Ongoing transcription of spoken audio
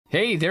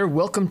Hey there,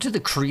 welcome to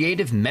the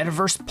Creative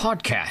Metaverse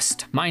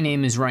Podcast. My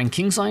name is Ryan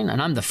Kingsline, and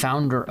I'm the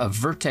founder of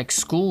Vertex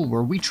School,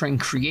 where we train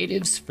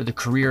creatives for the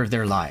career of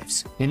their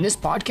lives. In this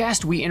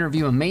podcast, we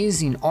interview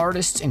amazing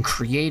artists and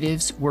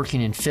creatives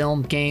working in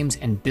film, games,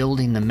 and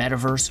building the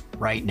metaverse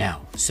right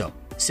now. So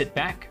sit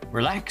back,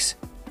 relax,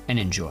 and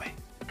enjoy.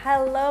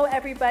 Hello,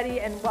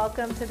 everybody, and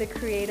welcome to the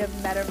Creative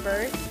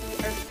Metaverse.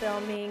 We are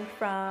filming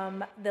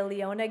from the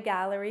Leona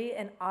Gallery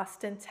in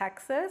Austin,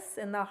 Texas,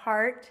 in the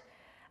heart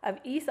of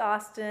East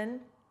Austin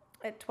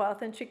at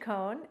 12th and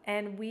Chicone,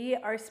 and we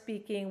are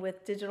speaking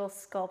with digital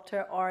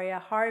sculptor Aurea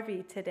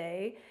Harvey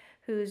today,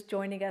 who's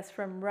joining us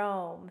from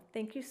Rome.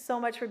 Thank you so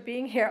much for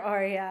being here,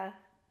 Aurea.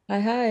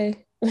 Hi.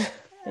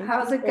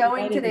 How's it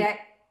going today?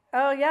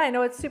 Oh yeah, I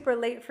know it's super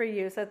late for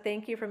you, so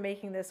thank you for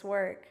making this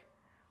work.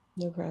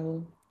 No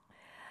problem.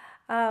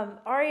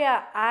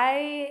 Aurea,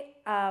 I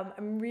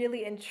am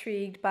really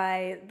intrigued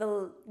by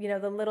the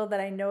little that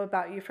I know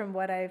about you from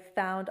what I've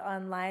found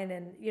online.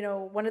 And,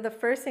 one of the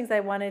first things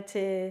I wanted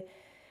to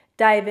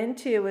dive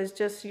into was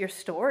just your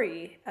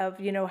story of,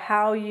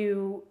 how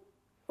you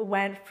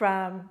went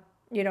from,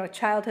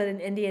 childhood in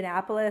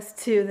Indianapolis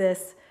to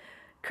this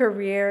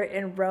career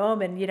in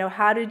Rome. And,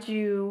 how did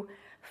you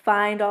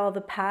find all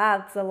the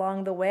paths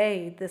along the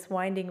way, this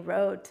winding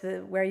road to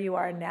where you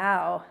are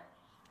now?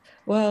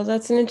 Well,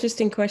 that's an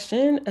interesting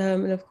question.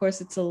 And of course,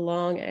 it's a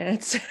long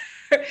answer.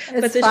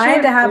 It's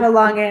fine to have a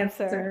long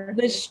answer.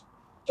 The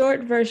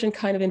short version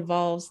kind of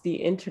involves the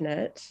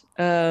internet,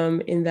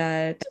 in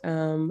that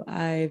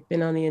I've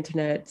been on the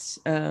internet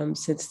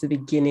since the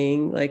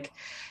beginning,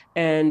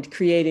 and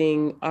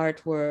creating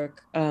artwork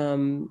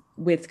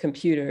with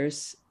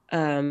computers.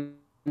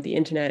 The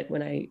internet,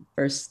 when I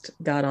first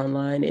got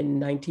online in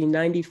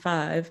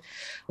 1995,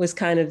 was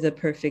kind of the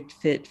perfect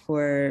fit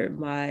for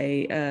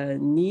my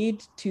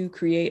need to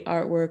create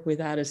artwork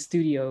without a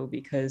studio,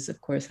 because of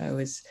course I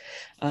was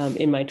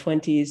in my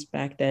 20s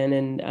back then,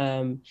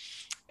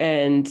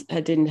 and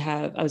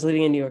I was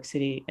living in New York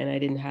City, and I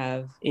didn't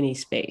have any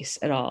space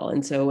at all.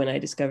 And so when I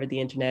discovered the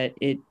internet,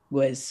 it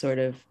was sort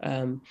of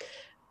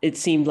it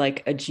seemed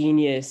like a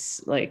genius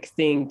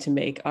thing to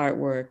make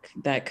artwork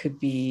that could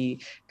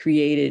be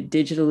created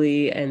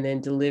digitally and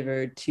then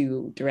delivered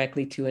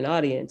directly to an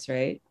audience,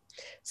 right?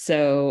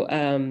 So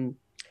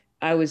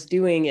I was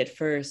doing at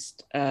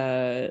first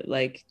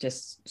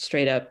just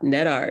straight up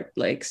net art,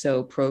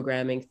 so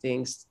programming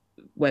things,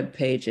 web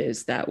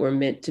pages that were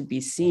meant to be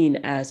seen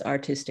as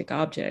artistic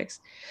objects.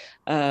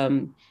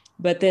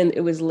 But then it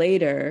was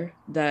later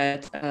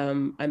that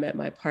I met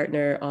my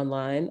partner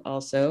online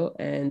also,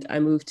 and I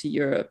moved to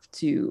Europe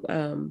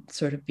to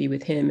sort of be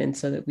with him. And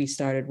so that we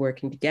started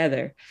working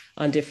together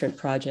on different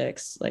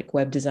projects, like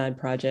web design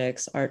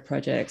projects, art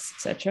projects,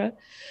 etc.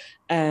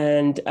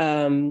 And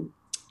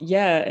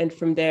and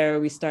from there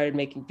we started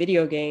making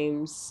video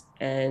games,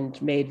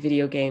 and made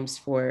video games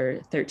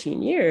for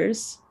 13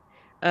 years.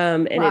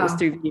 And it was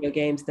through video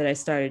games that I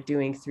started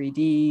doing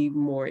 3D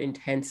more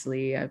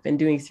intensely. I've been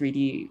doing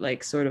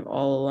 3D sort of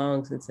all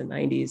along since the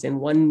 90s in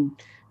one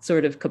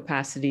sort of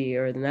capacity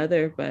or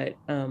another, but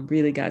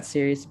really got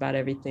serious about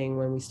everything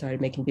when we started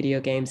making video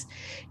games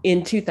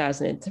in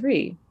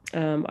 2003.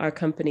 Our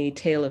company,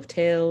 Tale of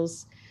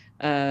Tales,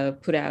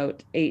 put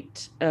out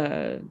 8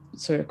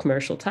 sort of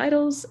commercial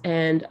titles,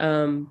 and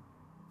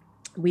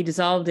we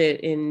dissolved it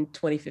in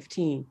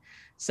 2015.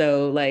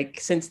 So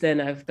since then,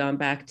 I've gone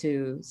back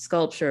to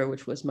sculpture,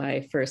 which was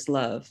my first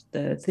love,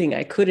 the thing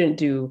I couldn't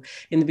do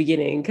in the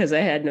beginning because I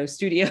had no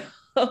studio.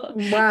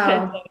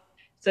 Wow.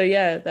 So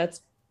yeah,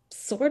 that's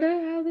sort of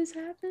how this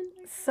happened.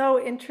 So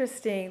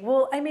interesting.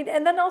 Well, I mean,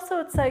 and then also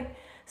it's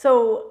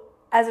so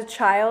as a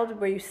child,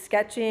 were you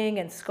sketching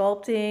and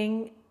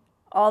sculpting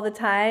all the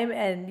time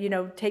and,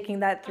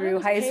 taking that through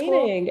high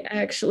painting, school?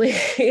 Actually.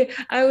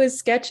 I was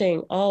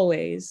sketching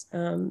always.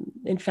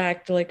 In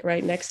fact,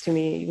 right next to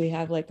me, we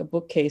have a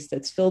bookcase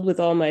that's filled with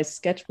all my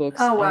sketchbooks.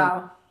 Oh,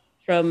 wow.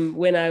 From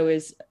when I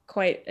was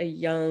quite a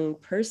young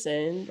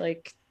person,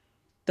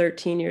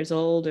 13 years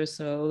old or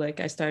so,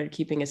 I started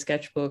keeping a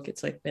sketchbook.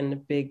 It's been a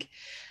big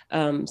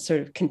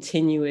sort of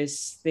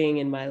continuous thing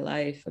in my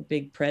life, a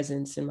big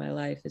presence in my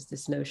life is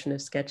this notion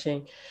of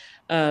sketching.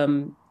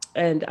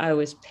 And I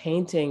was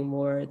painting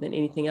more than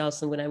anything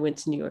else. And when I went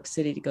to New York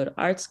City to go to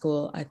art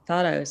school, I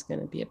thought I was going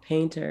to be a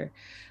painter,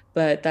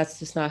 but that's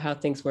just not how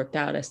things worked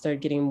out. I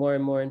started getting more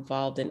and more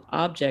involved in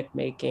object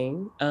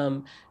making,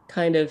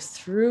 kind of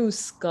through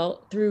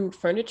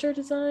furniture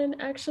design,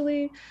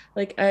 actually.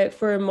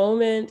 For a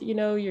moment,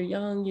 you're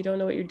young, you don't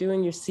know what you're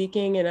doing, you're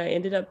seeking. And I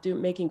ended up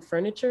making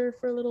furniture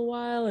for a little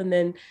while. And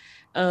then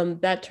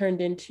that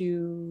turned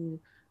into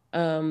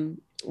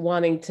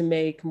wanting to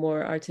make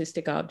more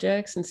artistic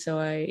objects. And so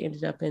I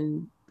ended up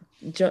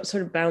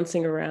sort of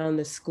bouncing around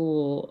the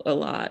school a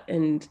lot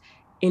and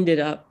ended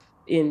up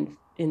in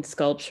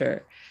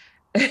sculpture.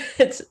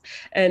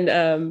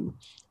 And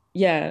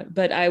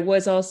but I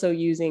was also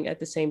at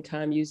the same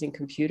time using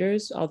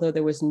computers, although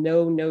there was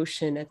no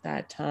notion at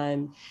that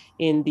time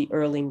in the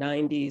early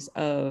 90s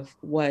of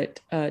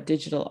what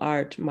digital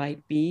art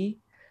might be.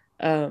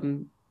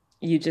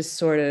 you just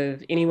sort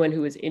of, anyone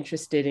who was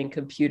interested in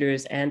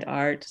computers and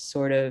art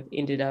sort of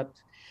ended up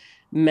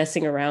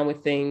messing around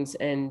with things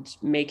and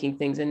making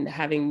things and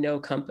having no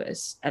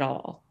compass at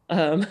all.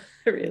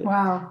 Really,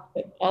 Wow.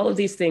 all of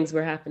these things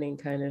were happening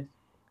kind of.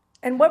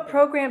 And what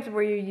programs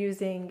were you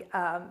using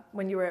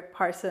when you were at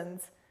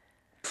Parsons?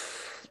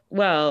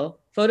 Well,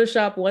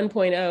 Photoshop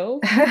 1.0,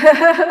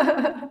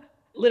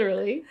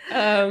 literally.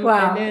 And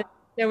Wow. then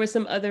there were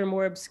some other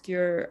more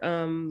obscure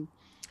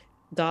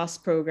DOS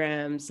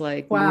programs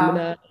like Wow.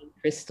 Lumina and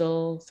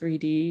Crystal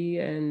 3D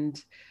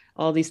and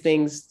all these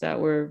things that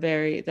were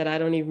that I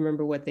don't even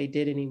remember what they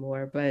did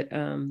anymore. But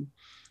um,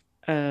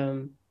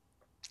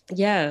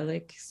 yeah,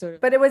 like sort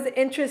of. But it was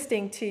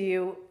interesting to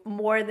you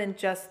more than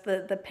just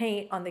the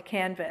paint on the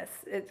canvas.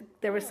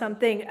 There was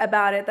something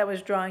about it that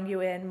was drawing you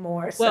in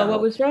more Well, what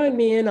so. was drawing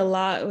me in a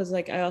lot was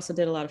like I also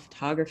did a lot of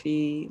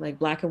photography, like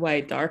black and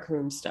white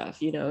darkroom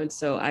stuff, and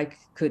so I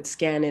could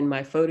scan in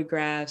my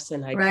photographs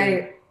and I could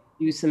Right.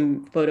 do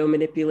some photo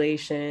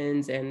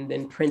manipulations and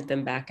then print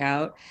them back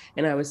out.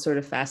 And I was sort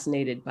of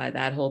fascinated by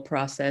that whole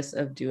process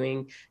of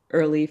doing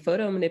early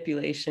photo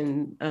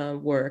manipulation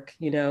work,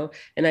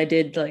 and I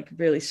did like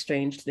really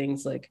strange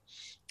things like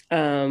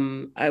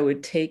I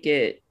would take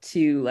it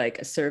to like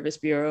a service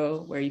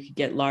bureau where you could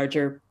get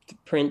larger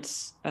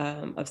prints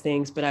of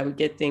things, but I would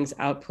get things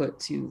output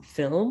to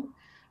film,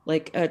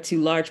 like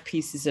to large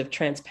pieces of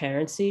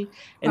transparency.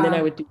 And then I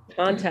Wow. would do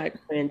contact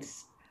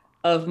prints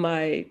of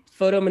my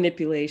photo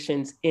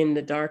manipulations in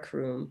the dark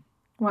room.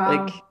 Wow.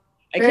 Like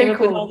I came Very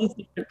up with all cool. these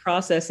different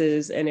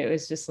processes and it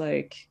was just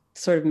like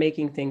sort of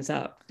making things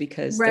up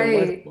because there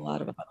wasn't a Right.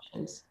 lot of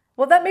options.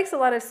 Well, that makes a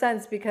lot of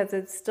sense because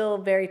it's still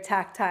very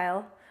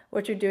tactile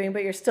what you're doing,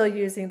 but you're still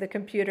using the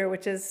computer,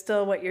 which is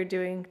still what you're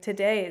doing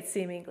today,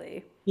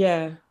 seemingly.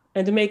 Yeah.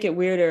 And to make it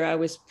weirder, I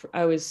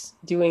was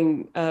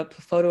doing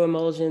photo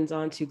emulsions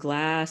onto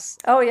glass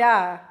Oh,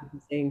 yeah.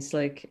 and things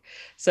like,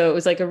 so it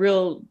was like a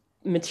real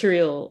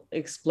material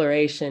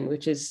exploration,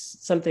 which is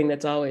something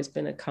that's always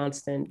been a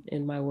constant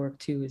in my work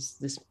too, is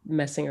this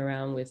messing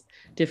around with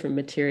different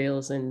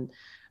materials. And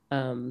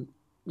um,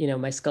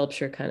 my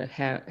sculpture kind of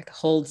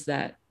holds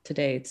that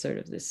today. It's sort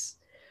of this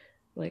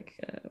like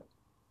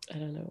I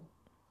don't know,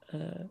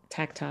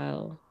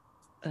 tactile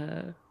uh,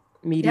 Yeah,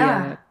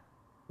 media.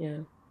 Yeah.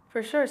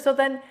 for sure. So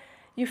then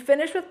you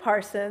finish with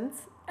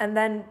Parsons, and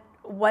then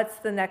what's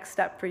the next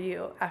step for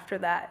you after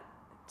that?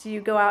 Do you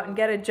go out and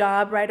get a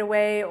job right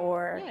away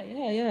or?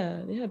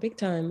 Yeah, big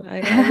time.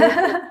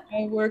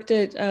 I worked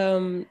at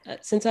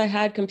since I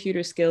had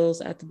computer skills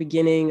at the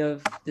beginning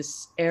of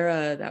this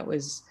era that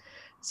was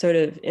sort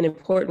of an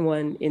important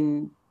one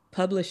in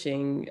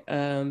publishing,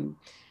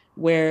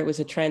 where it was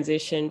a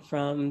transition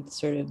from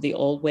sort of the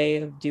old way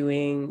of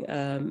doing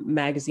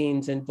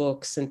magazines and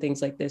books and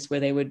things like this, where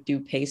they would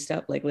do paste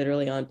up like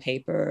literally on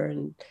paper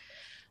and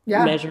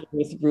Yeah. measured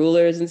with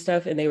rulers and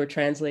stuff, and they were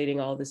translating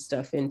all this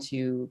stuff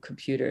into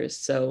computers.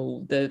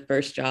 So the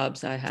first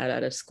jobs I had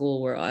out of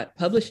school were at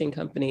publishing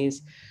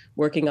companies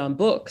working on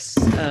books,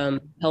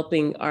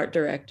 helping art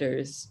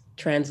directors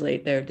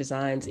translate their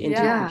designs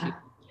into Yeah. computers.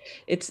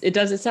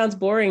 It sounds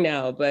boring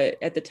now, but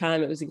at the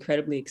time it was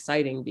incredibly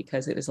exciting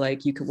because it was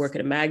like you could work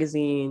at a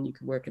magazine, you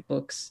could work at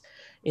books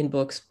in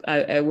books.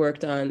 I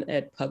worked on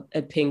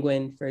at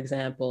Penguin, for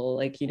example.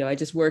 Like, I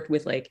just worked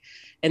with like,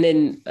 and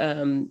then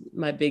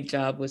my big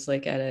job was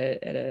like at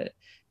a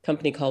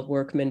company called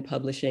Workman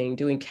Publishing,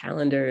 doing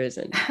calendars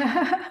and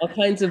all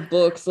kinds of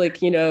books. Like,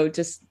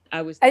 just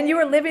I was And you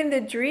were living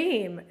the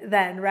dream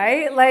then,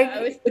 right?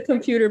 I was Like, the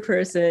computer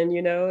person,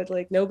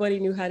 like nobody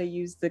knew how to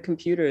use the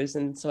computers.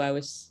 And so I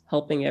was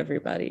helping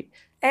everybody.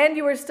 and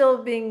you were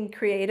still being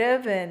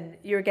creative and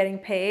you were getting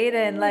paid A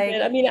and little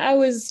bit. I like, mean, I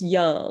was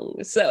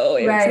young, so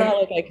it's not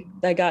right. like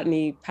I got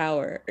any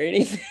power or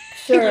anything,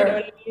 you know what Sure.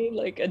 I mean?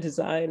 Like a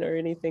design or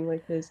anything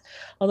like this.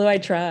 Although I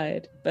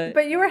tried, but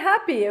But you were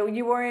happy.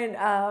 You weren't,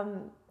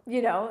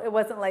 it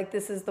wasn't like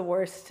this is the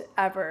worst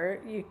ever.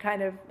 You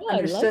kind of yeah, I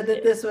understood loved that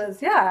it. this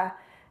was, yeah,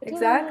 I totally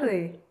loved exactly.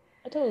 it.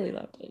 I totally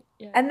loved it.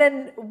 Yeah. And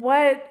then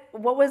what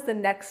was the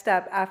next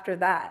step after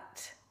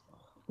that?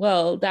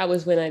 Well, that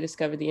was when I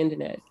discovered the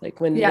internet. Like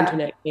when the Yeah.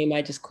 internet came,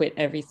 I just quit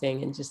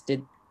everything and just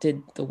did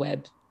the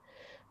web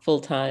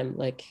full time.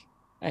 Like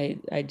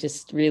I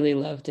just really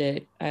loved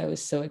it. I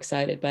was so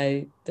excited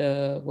by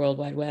the World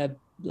Wide Web,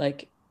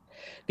 like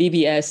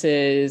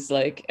BBS's,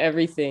 like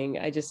everything.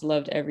 I just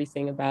loved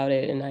everything about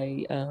it. And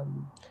I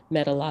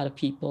met a lot of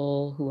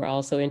people who were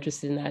also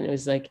interested in that. And it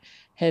was like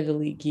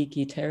heavily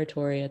geeky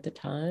territory at the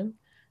time.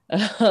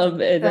 And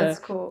That's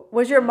cool.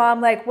 Was your mom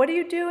like, "What are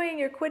you doing?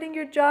 You're quitting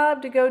your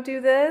job to go do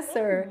this?"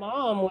 my Or,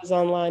 mom was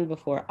online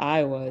before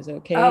I was,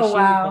 okay? oh, She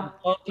was on wow.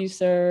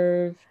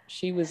 CompuServe.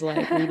 She was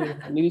like reading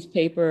her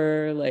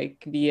newspaper,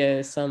 like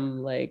via some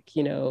like,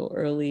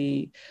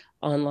 early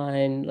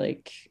online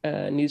like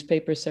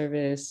newspaper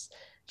service.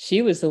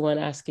 She was the one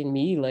asking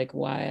me like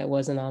why I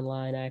wasn't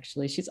online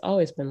actually. She's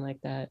always been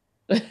like that.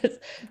 Like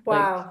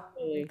Wow.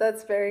 really.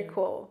 That's very Yeah.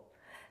 cool.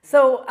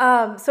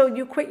 So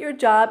you quit your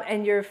job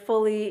and you're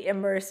fully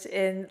immersed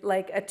in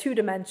like a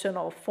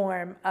two-dimensional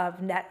form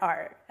of net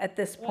art at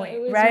this Well, it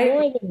point, was right?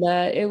 more than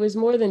that. It was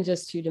more than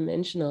just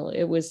two-dimensional.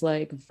 It was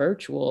like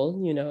virtual,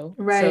 So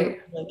Right.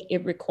 like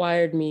it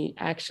required me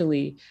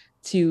actually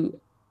to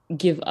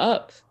give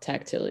up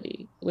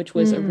tactility, which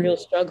was a Mm. real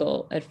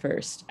struggle at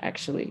first,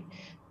 actually.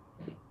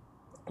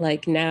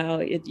 Like now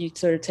you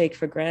sort of take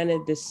for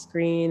granted this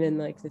screen and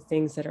like the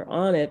things that are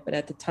on it, but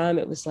at the time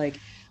it was like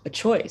a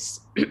choice.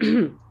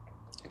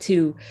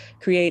 To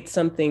create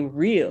something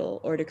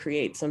real or to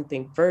create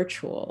something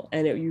virtual.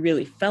 And you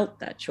really felt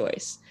that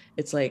choice.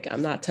 It's like,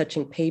 I'm not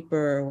touching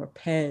paper or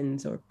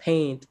pens or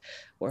paint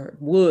or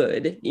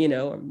wood,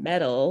 or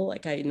metal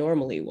like I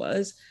normally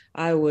was.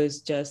 I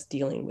was just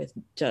dealing with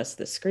just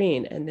the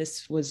screen. And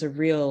this was a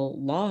real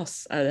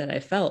loss that I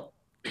felt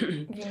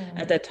Yeah.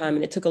 at that time.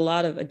 And it took a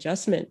lot of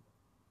adjustment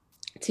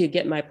to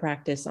get my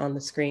practice on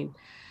the screen,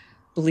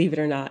 believe it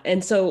or not.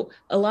 And so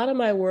a lot of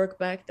my work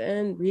back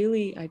then,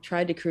 really, I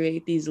tried to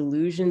create these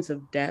illusions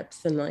of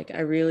depth. And like, I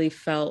really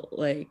felt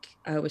like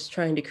I was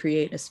trying to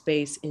create a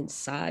space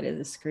inside of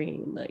the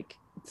screen, like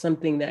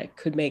something that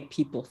could make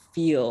people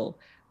feel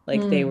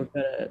like Mm.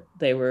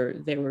 they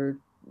were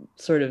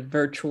sort of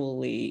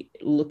virtually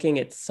looking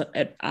at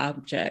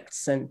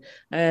objects. And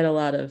I had a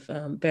lot of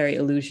very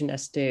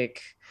illusionistic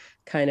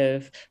kind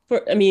of,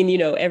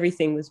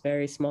 everything was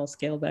very small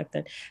scale back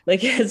then.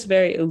 Like it's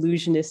very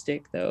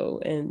illusionistic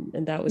though, and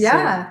that was sort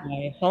of Yeah.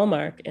 my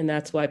hallmark, and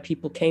that's why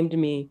people came to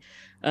me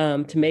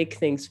to make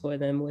things for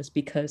them, was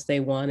because they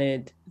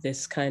wanted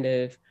this kind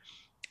of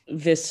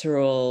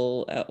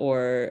visceral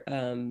or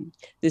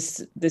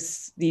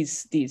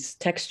these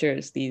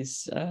textures,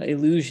 these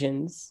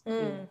illusions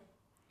Mm.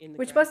 in the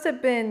Which graphic. must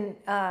have been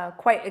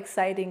quite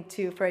exciting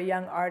too for a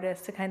young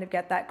artist to kind of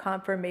get that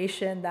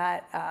confirmation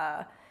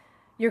that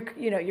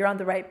you're on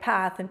the right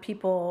path and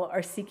people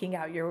are seeking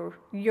out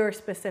your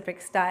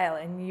specific style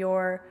and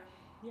your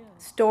Yeah.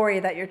 story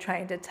that you're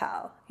trying to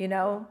tell.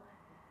 Mhm.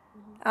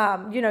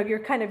 You're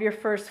kind of your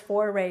first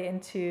foray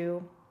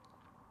into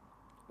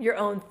your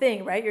own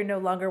thing, right? You're no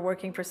longer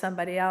working for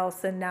somebody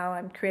else, and now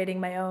I'm creating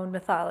my own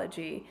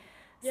mythology.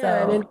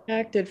 Yeah, and in So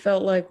fact, it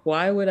felt like,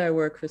 why would I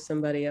work for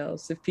somebody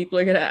else? If people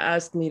are going to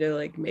ask me to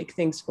like make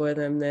things for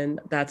them, then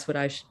that's what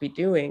I should be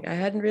doing. I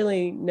hadn't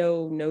really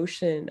no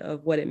notion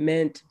of what it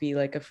meant to be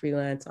like a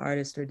freelance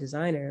artist or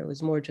designer. It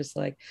was more just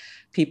like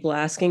people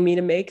asking me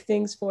to make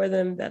things for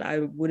them that I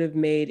would have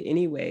made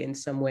anyway in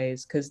some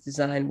ways, because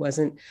design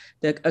wasn't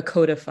a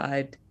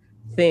codified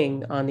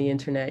thing on the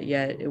internet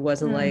yet. It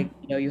wasn't mm, like,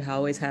 you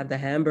always have the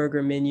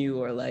hamburger menu,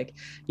 or like,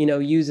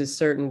 use a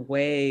certain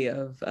way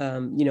of,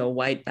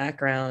 white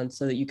background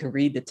so that you can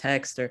read the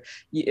text, or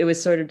it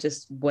was sort of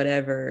just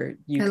whatever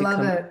you I could love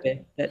come up it.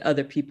 with that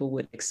other people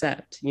would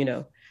accept.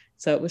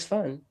 So it was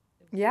fun.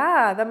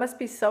 Yeah, that must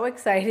be so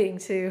exciting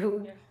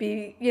to Yeah,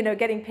 be,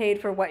 getting paid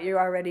for what you're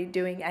already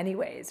doing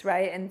anyways,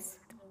 right? And in a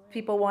way.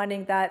 people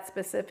wanting that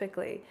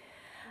specifically.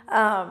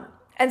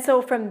 And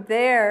so from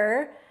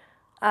there,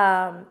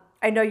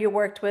 I know you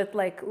worked with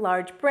like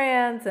large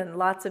brands and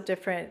lots of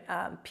different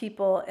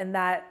people in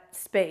that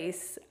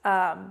space.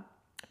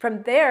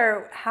 From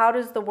there, how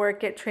does the work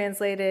get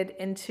translated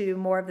into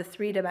more of the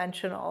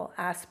three-dimensional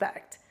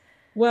aspect?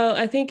 Well,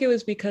 I think it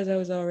was because I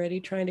was already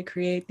trying to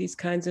create these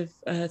kinds of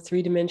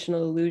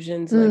three-dimensional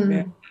illusions, like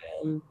very,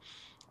 Mm. um,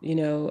 you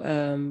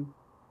know,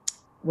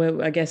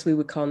 what I guess we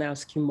would call now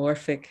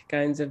skeuomorphic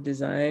kinds of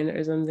design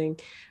or something,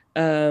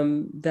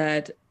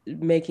 that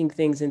making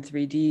things in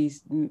 3D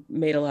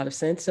made a lot of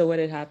sense. So what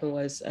had happened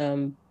was,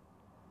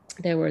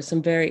 there were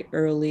some very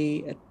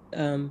early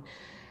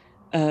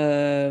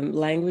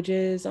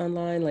languages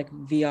online, like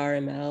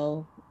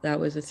VRML. That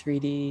was a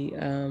 3D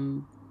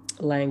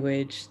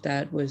language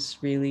that was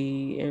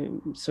really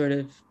sort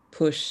of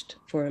pushed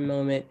for a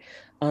moment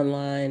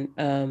online.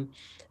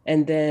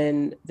 And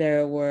then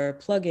there were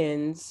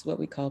plugins, what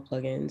we call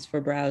plugins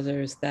for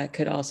browsers, that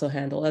could also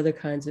handle other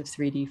kinds of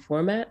 3D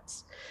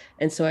formats.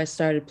 And so I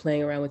started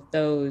playing around with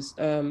those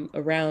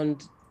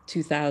around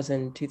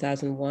 2000,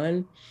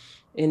 2001.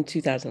 In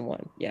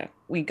 2001, yeah,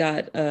 we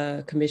got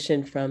a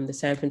commission from the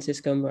San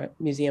Francisco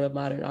Museum of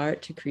Modern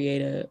Art to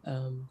create a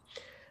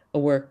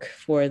work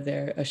for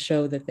a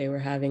show that they were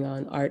having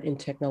on Art in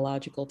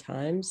Technological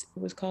Times,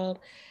 it was called.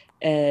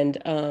 And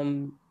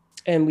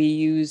we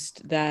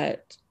used a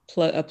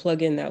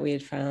plugin that we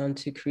had found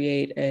to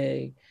create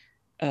an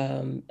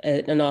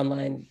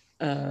online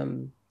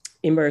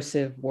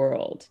immersive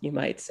world, you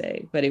might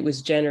say, but it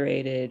was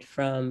generated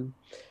from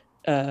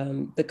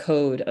the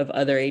code of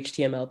other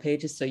HTML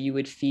pages. So you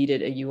would feed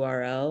it a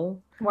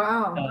URL.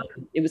 Wow.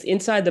 It was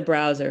inside the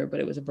browser, but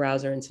it was a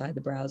browser inside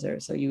the browser.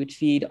 So you would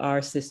feed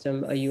our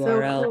system a So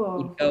URL.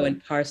 You'd cool. go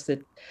and parse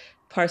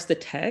the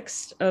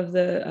text of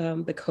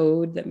the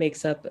code that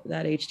makes up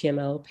that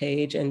HTML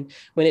page. And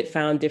when it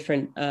found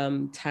different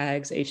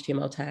tags,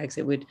 HTML tags,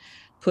 it would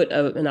put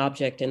an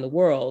object in the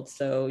world.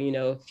 So,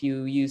 if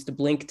you used a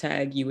blink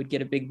tag, you would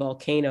get a big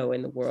volcano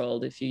in the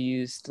world. If you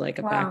used like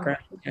a Wow.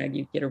 background tag,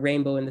 you'd get a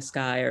rainbow in the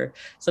sky or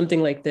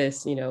something like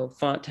this.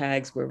 Font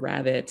tags were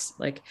rabbits,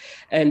 like,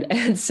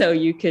 and so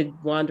you could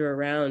wander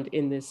around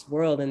in this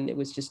world, and it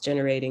was just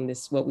generating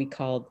this what we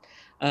called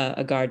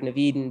a Garden of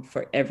Eden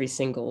for every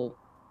single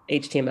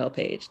HTML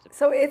page.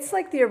 So it's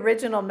like the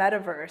original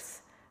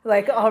metaverse,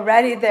 like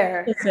already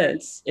there.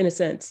 In a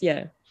sense,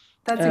 yeah.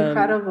 That's Um,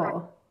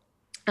 incredible.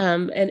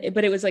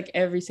 but it was like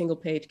every single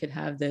page could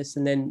have this,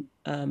 and then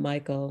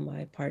Michael,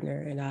 my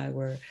partner, and I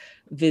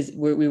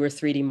we were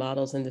 3D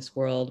models in this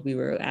world. We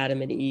were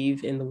Adam and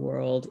Eve in the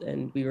world,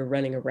 and we were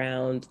running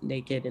around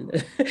naked in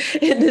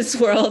in this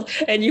world,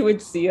 and you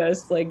would see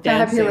us like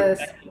dancing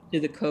to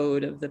the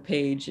code of the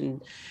page.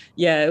 And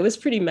yeah, it was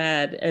pretty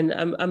mad, and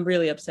I'm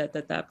really upset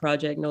that that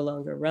project no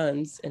longer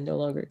runs and no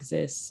longer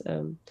exists.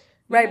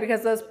 Right,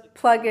 because those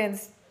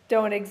plugins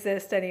don't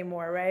exist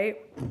anymore, right?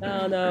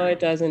 No, it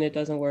doesn't. It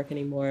doesn't work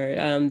anymore.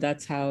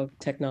 That's how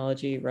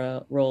technology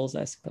rolls,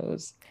 I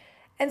suppose.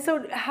 And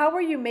so, how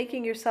were you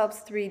making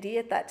yourselves 3D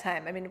at that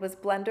time? I mean, was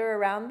Blender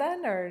around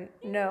then or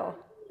no?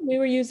 We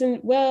were using,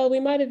 well, we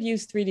might have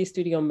used 3D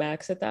Studio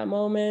Max at that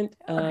moment.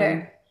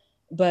 Okay.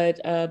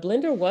 But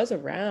Blender was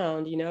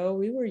around,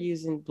 we were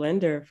using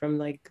Blender from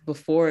like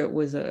before it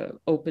was a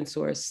open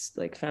source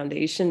like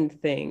foundation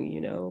thing.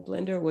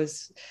 Blender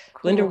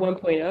Cool.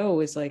 1.0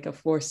 was like a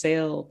for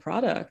sale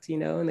product,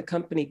 and the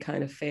company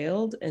kind of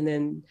failed, and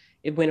then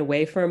it went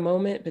away for a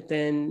moment, but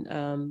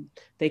then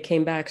they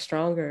came back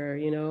stronger,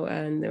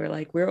 and they were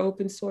like, we're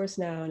open source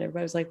now. And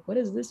everybody was like, what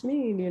does this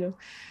mean?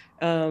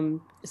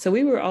 So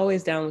we were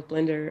always down with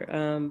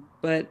Blender,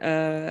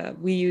 but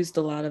we used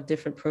a lot of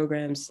different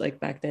programs like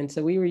back then.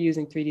 So we were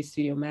using 3D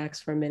Studio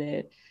Max for a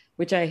minute,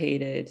 which I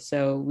hated.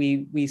 So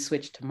we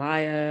switched to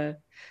Maya.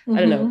 I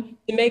don't know.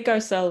 To make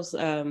ourselves,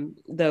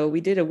 though,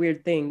 we did a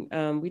weird thing.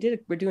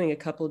 We're doing a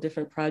couple of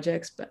different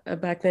projects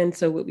back then.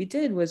 So what we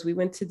did was we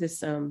went to this,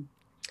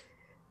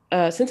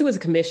 since it was a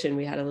commission,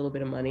 we had a little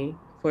bit of money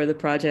for the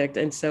project.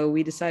 And so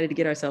we decided to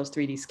get ourselves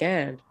 3D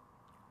scanned.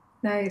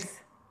 Nice.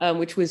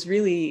 Which was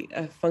really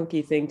a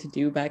funky thing to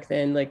do back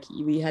then. Like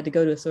we had to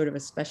go to a sort of a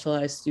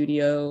specialized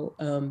studio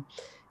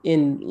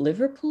in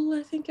Liverpool,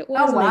 I think it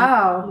was. Oh,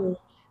 wow.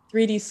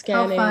 3D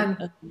scanning. How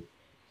fun.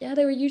 Yeah,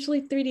 they were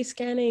usually 3D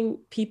scanning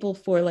people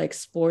for like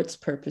sports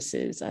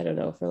purposes. I don't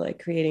know, for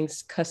like creating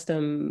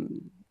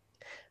custom,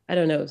 I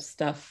don't know,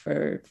 stuff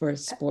for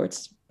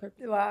sports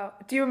purposes. Wow.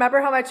 Do you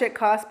remember how much it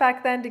cost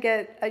back then to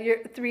get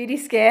your 3D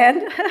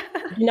scanned?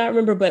 I do not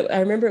remember, but I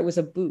remember it was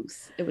a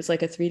booth. It was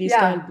like a 3D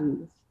scan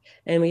booth,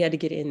 and we had to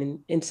get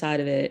inside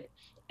of it.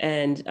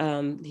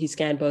 And he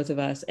scanned both of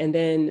us. And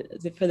then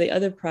for the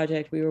other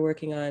project we were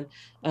working on,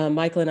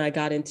 Michael and I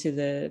got into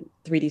the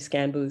 3D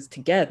scan booth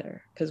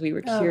together because we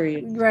were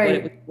curious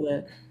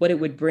what it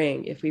would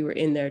bring if we were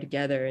in there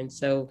together. And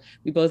so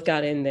we both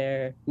got in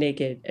there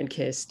naked and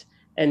kissed.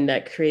 And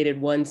that created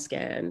one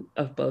scan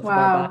of both of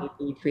our bodies.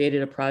 And we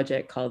created a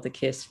project called The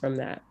Kiss from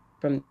that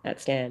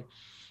scan.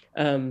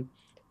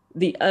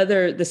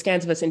 The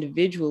scans of us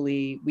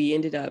individually, we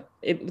ended up,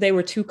 they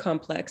were too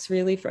complex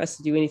really for us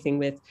to do anything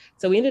with.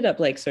 So we ended up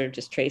like sort of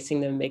just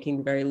tracing them,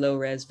 making very low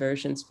res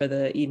versions for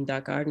the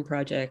Eden.Garden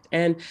project.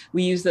 And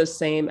we used those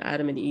same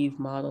Adam and Eve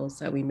models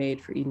that we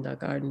made for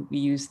Eden.Garden. We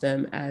used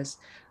them as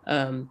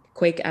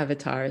Quake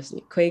avatars.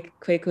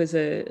 Quake was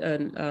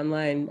an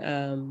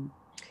online,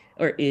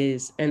 or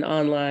is an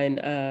online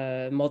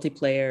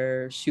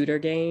multiplayer shooter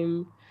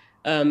game.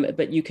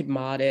 But you could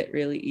mod it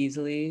really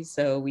easily.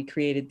 So we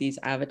created these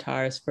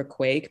avatars for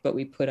Quake, but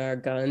we put our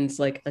guns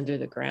like under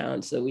the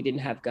ground. So we didn't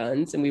have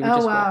guns, and we were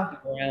just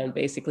walking around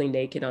basically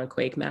naked on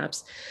Quake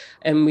maps.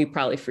 And we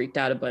probably freaked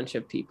out a bunch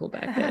of people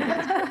back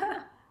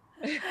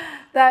then.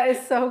 That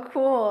is so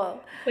cool.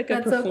 Like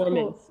a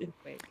performance in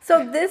Quake.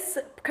 So this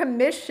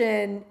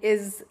commission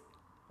is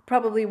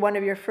probably one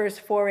of your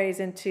first forays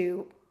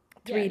into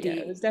 3D, yeah,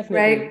 it was definitely,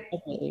 right?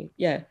 Definitely.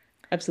 Yeah.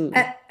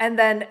 Absolutely. And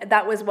then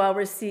that was well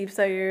received.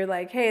 So you're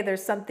like, hey,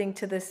 there's something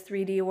to this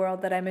 3D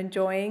world that I'm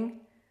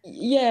enjoying.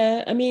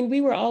 Yeah, I mean,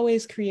 we were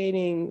always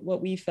creating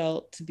what we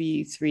felt to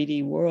be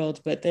 3D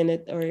worlds, but then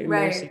or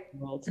immersive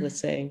worlds, let's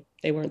say.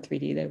 They weren't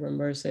 3D, they were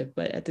immersive.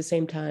 But at the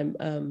same time,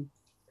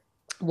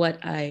 what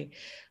I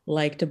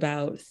liked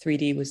about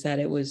 3D was that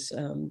it was,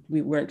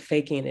 we weren't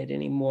faking it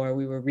anymore.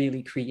 We were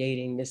really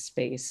creating this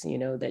space,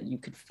 that you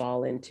could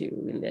fall into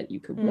and that you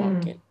could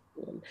walk in.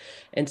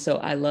 And so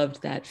I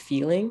loved that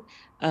feeling.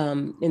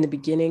 In the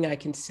beginning, I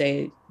can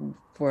say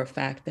for a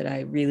fact that I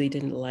really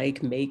didn't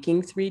like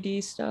making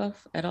 3D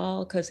stuff at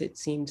all because it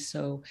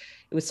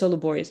was so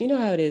laborious. You know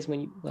how it is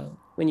when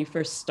you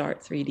first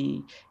start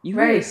 3D,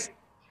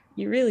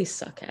 you really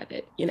suck at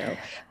it,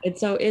 And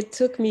so it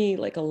took me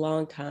like a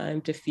long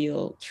time to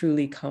feel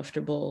truly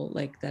comfortable,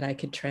 like that I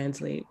could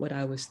translate what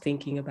I was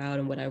thinking about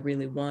and what I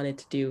really wanted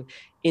to do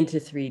into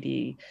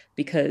 3D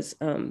because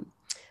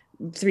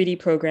 3D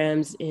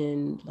programs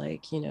in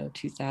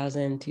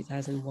 2000,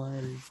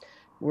 2001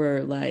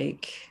 were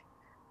like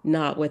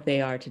not what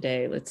they are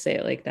today. Let's say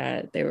it like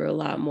that. They were a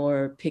lot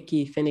more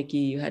picky, finicky.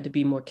 You had to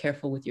be more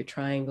careful with your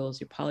triangles,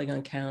 your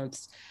polygon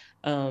counts.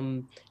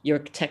 Your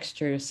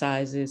texture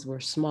sizes were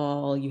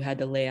small. You had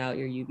to lay out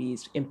your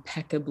UVs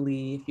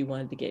impeccably if you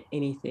wanted to get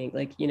anything.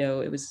 Like,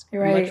 it was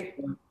much Right.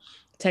 more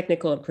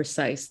technical and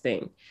precise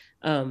thing.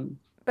 Um,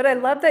 But I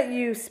love that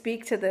you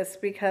speak to this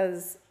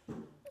because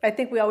I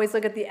think we always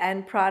look at the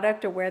end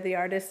product or where the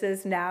artist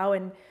is now,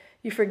 and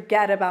you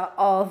forget about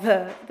all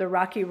the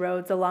rocky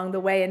roads along the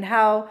way and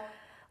how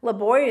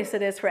laborious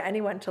it is for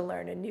anyone to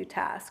learn a new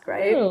task,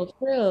 right? For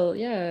real,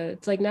 yeah.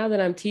 It's like now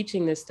that I'm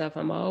teaching this stuff,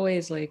 I'm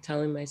always like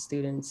telling my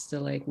students to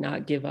like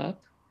not give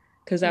up,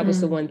 because that was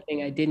the one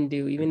thing I didn't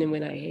do, even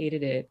when I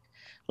hated it.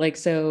 Like,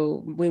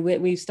 so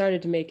we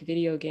started to make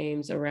video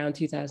games around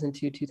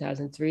 2002,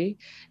 2003,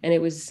 and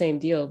it was the same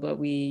deal, but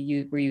were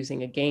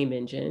using a game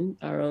engine.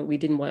 Our own, we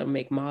didn't want to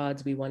make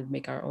mods, we wanted to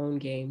make our own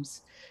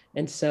games.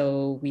 And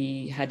so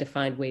we had to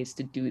find ways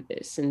to do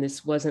this. And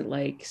this wasn't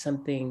like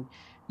something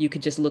you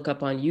could just look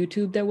up on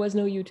YouTube. There was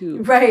no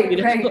YouTube,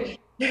 Right,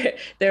 right.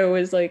 there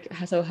was like,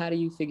 so how do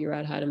you figure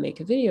out how to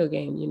make a video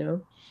game,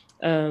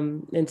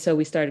 and so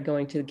we started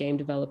going to the game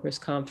developers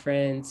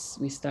conference.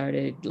 We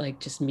started like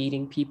just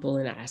meeting people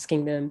and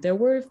asking them. There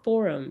were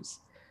forums,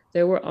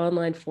 there were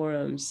online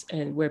forums,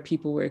 and where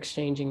people were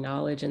exchanging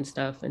knowledge and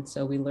stuff, and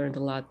so we learned a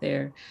lot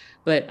there.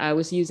 But I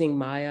was using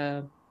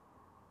Maya,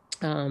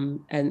 and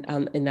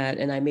in that,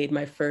 and I made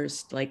my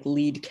first like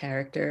lead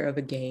character of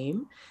a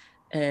game,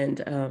 and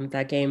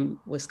that game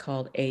was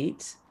called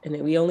Eight,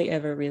 and we only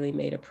ever really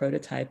made a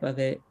prototype of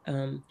it.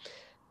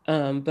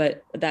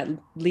 But that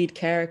lead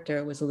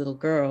character was a little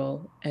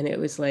girl, and it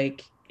was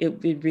like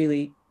it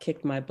really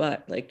kicked my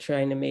butt, like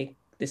trying to make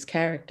this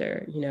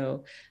character.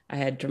 I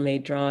had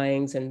made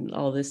drawings and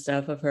all this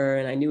stuff of her,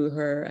 and I knew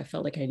her. I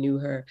felt like I knew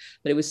her,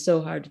 but it was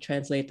so hard to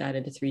translate that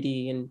into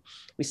 3D. And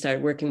we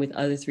started working with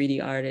other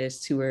 3D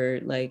artists who were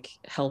like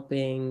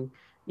helping,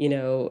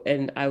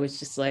 and I was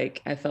just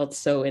like, I felt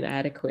so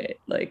inadequate.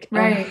 Like, oh,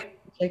 Right.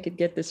 I could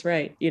get this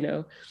right.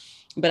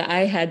 But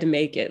I had to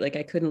make it. Like,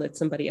 I couldn't let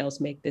somebody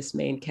else make this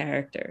main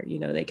character.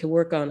 They could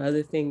work on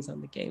other things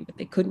on the game, but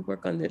they couldn't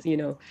work on this.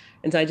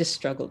 And so I just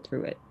struggled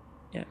through it.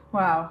 Yeah.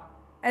 Wow.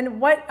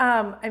 And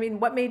I mean,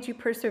 what made you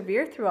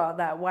persevere through all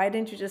that? Why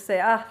didn't you just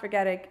say, ah,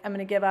 forget it, I'm going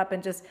to give up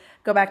and just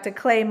go back to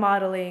clay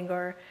modeling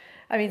or,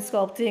 I mean,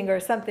 sculpting or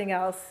something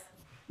else?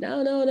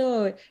 No, no,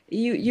 no.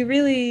 You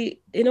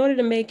really, in order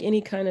to make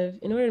any kind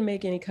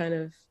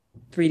of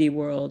 3D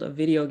world, a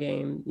video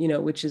game,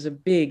 which is a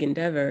big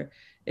endeavor,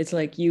 it's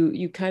like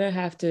you kind of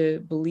have to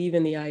believe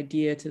in the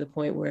idea to the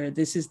point where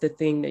this is the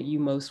thing that you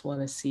most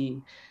want to see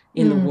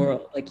in the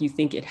world. Like, you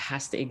think it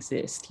has to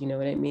exist, you know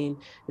what I mean?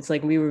 It's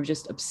like we were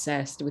just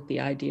obsessed with the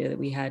idea that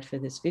we had for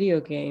this video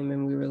game,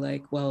 and we were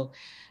like, well,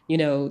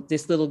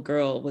 this little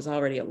girl was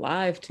already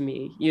alive to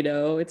me.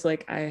 It's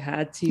like I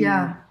had to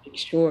Yeah. make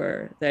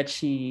sure that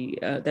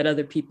that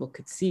other people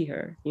could see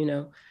her.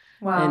 Wow.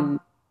 And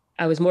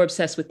I was more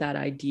obsessed with that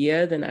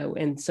idea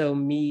and so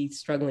me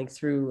struggling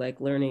through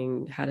like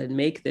learning how to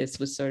make this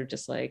was sort of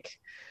just like,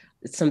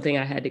 it's something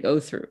I had to go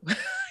through,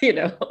 you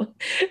know?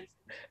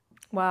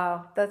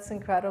 Wow, that's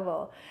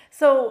incredible.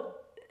 So,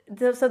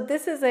 so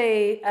this is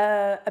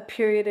a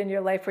period in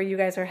your life where you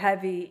guys are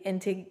heavy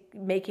into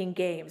making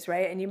games,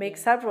 right? And you make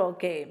several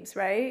games,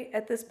 right?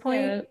 At this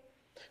point. Yeah.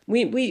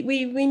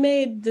 We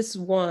made this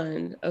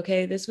one.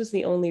 Okay, this was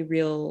the only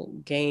real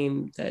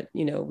game that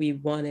we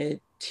wanted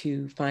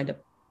to find a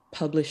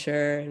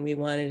publisher, and we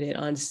wanted it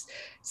on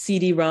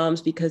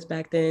CD-ROMs, because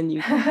back then there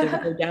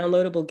were no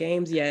downloadable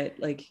games yet.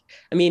 Like,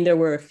 I mean, there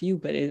were a few,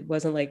 but it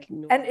wasn't like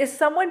And is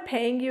someone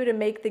paying you to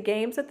make the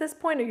games at this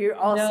point, or you're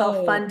all no.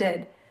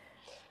 self-funded?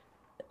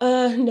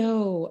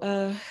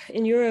 No.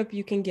 In Europe,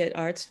 you can get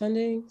arts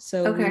funding.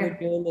 So we were Okay.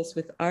 doing this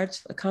with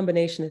arts, a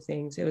combination of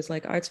things. It was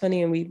like arts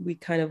funding, and we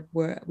kind of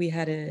we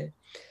had a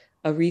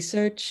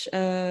research,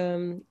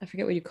 I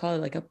forget what you call it,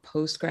 like a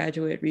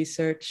postgraduate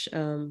research,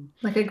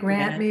 Like a grant,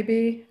 grant.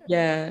 maybe?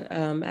 Yeah,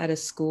 at a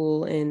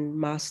school in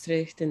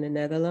Maastricht in the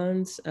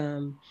Netherlands.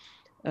 And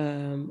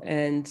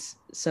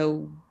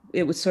so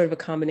it was sort of a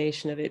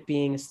combination of it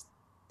being a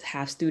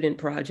half student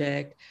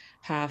project,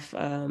 half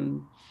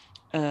um,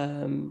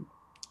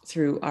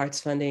 through arts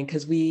funding,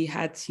 because we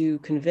had to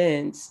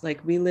convince,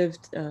 like, we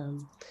lived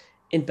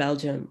in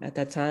Belgium at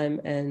that time,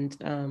 and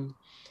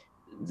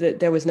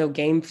there was no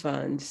game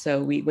fund.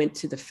 So we went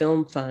to the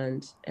film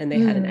fund, and they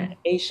had an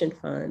animation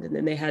fund, and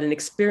then they had an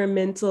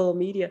experimental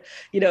media.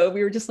 We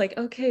were just like,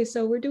 okay,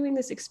 so we're doing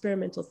this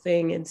experimental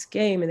thing in this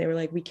game. And they were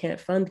like, we can't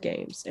fund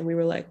games. And we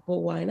were like,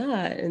 well, why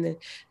not? And then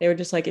they were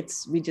just like,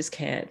 we just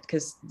can't,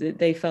 because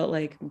they felt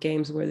like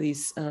games were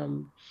these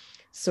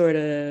sort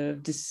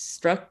of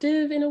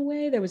destructive in a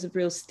way. There was a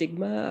real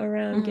stigma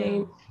around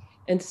games,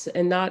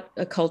 and not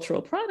a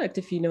cultural product,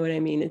 if you know what I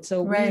mean. And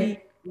so we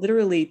Right.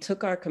 literally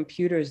took our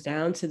computers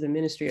down to the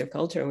Ministry of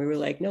Culture, and we were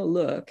like, no,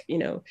 look,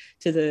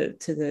 to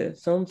the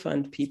film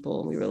fund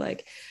people, and we were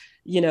like,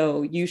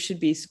 you should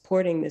be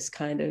supporting this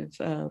kind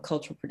of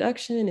cultural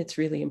production. It's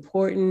really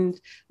important.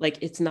 Like,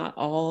 it's not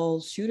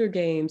all shooter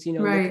games, look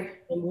at Right.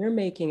 what we're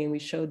making. And we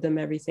showed them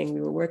everything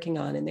we were working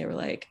on. And they were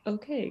like,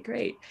 okay,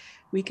 great.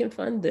 We can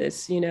fund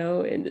this,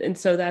 and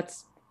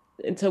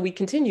so we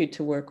continued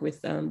to work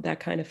with that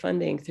kind of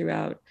funding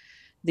throughout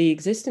the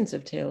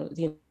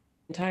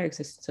entire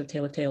existence of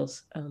Tale of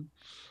Tales.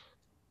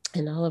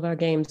 And all of our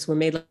games were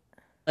made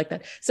like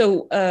that.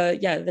 So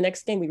yeah, the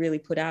next game we really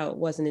put out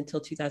wasn't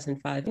until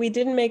 2005. We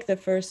didn't make the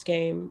first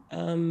game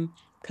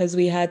because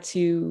we had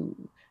to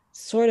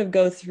sort of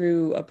go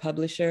through a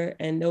publisher,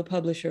 and no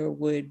publisher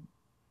would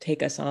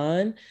take us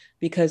on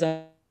because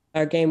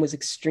our game was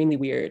extremely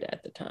weird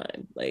at the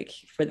time. Like,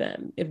 for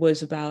them, it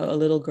was about a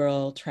little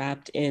girl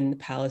trapped in the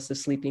Palace of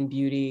Sleeping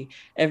Beauty.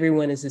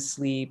 Everyone is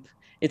asleep.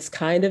 It's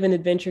kind of an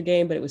adventure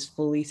game, but it was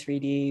fully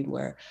 3D,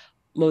 where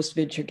most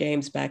adventure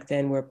games back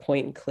then were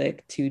point and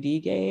click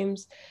 2D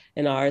games,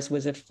 and ours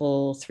was a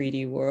full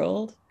 3D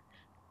world.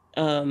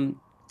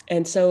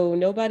 And so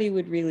nobody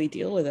would really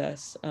deal with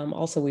us.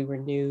 Also, we were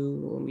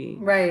new,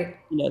 and Right.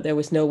 there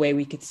was no way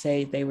we could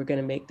say they were going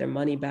to make their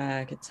money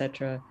back,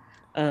 etc.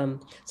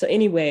 So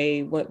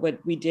anyway, what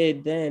we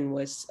did then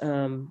was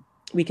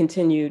we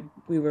continued.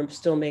 We were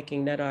still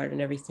making net art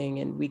and everything,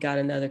 and we got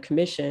another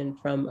commission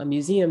from a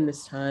museum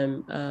this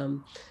time,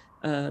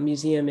 a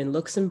museum in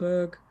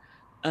Luxembourg.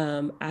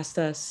 Asked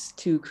us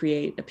to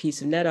create a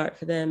piece of net art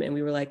for them, and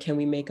we were like, can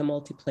we make a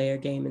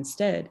multiplayer game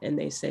instead? And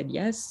they said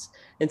yes.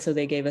 And so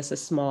they gave us a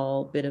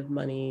small bit of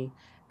money,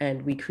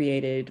 and we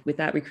created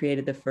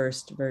the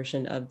first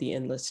version of The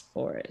Endless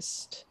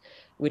Forest,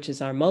 which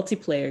is our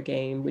multiplayer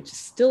game, which is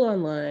still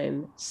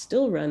online,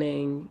 still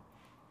running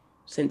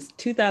since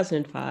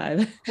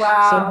 2005.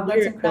 Wow, So that's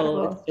miracle, it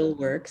incredible. still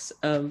works,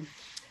 and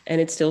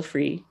it's still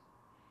free.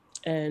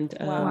 And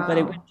but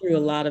it went Wow. through a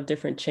lot of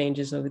different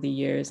changes over the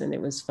years, and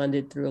it was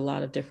funded through a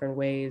lot of different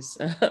ways.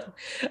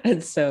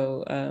 And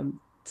so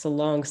it's a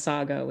long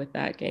saga with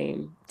that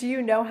game. Do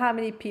you know how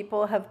many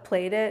people have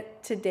played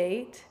it to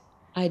date?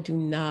 I do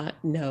not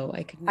know.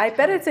 I couldn't I bet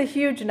tell you. it's a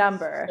huge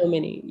number. So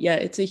many. Yeah,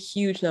 it's a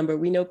huge number.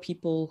 We know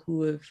people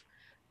who have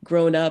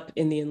grown up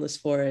in the Endless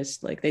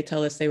Forest. Like, they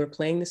tell us they were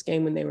playing this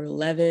game when they were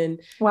 11,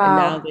 and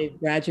now Wow. they've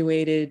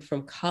graduated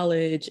from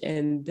college,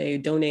 and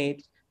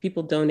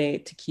people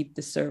donate to keep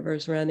the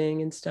servers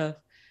running and stuff.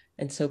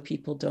 And so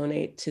people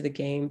donate to the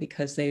game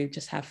because they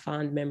just have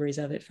fond memories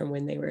of it from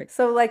when they were.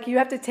 So like you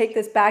have to take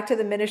this back to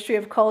the Ministry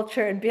of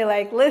Culture and be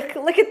like, look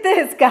at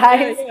this, Yeah,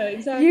 guys. yeah, You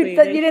exactly. you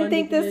They didn't funded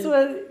think this it.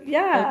 was, Like,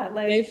 yeah,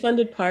 they like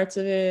funded parts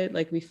of it.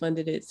 Like, we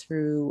funded it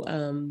through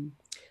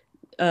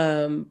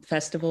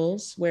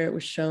festivals where it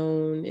was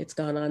shown. It's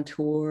gone on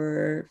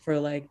tour for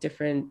like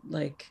different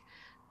like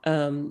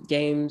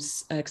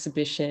games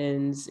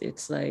exhibitions.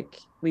 It's like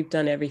we've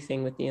done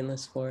everything with the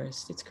Endless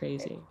Forest. It's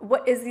crazy.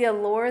 what is the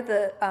allure,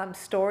 the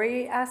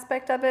story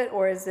aspect of it,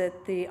 or is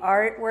it the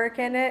artwork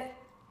in it?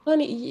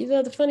 Funny,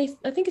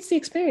 I think it's the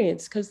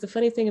experience, because the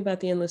funny thing about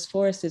the Endless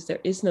Forest is there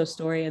is no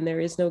story and there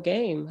is no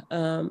game.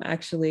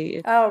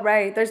 Actually, Oh,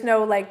 right. There's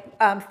no like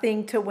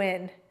thing to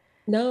win.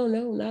 no,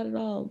 no, not at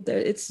all.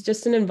 It's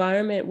just an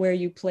environment where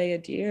you play a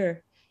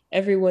deer.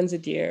 Everyone's a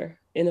deer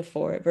in a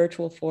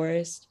virtual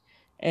forest,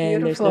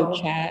 and there's no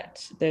Beautiful.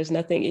 chat. There's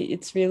nothing.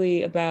 It's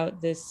really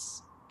about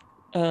this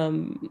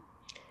um,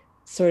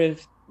 sort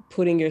of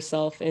putting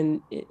yourself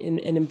in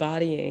and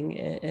embodying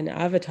an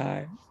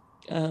avatar.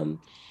 Um,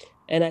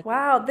 and I think,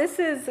 Wow,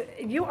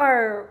 you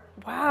are,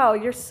 wow,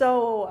 you're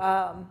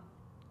so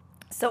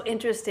so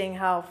interesting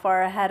how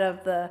far ahead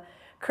of the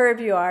curve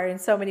you are in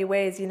so many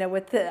ways,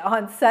 with the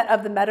onset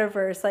of the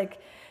metaverse. Like,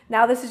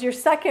 now this is your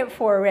second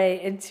foray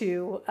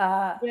into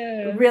yeah,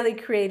 really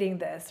creating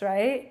this,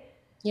 right?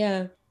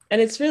 yeah. And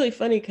it's really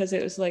funny because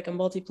it was like a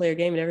multiplayer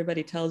game, and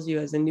everybody tells you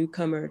as a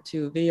newcomer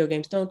to video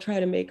games, don't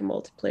try to make a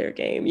multiplayer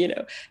game,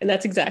 And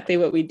that's exactly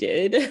what we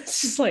did.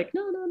 It's just like,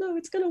 no, no, no,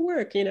 it's gonna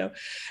work. And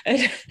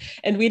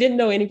and we didn't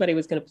know anybody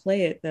was gonna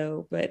play it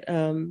though, but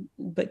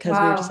because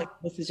we were just like, Wow.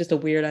 this is just a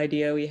weird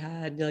idea we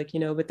had, like,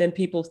 but then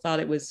people thought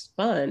it was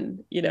fun,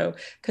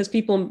 because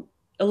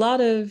a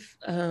lot of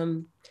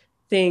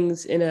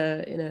things in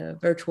a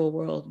virtual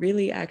world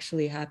really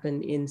actually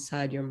happen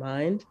inside your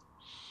mind.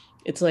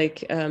 It's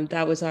like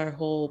that was our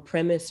whole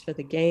premise for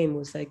the game,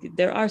 was like,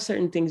 there are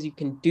certain things you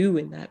can do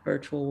in that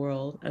virtual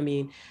world. I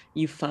mean,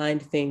 you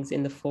find things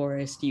in the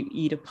forest, you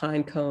eat a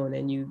pine cone,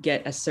 and you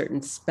get a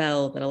certain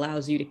spell that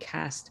allows you to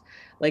cast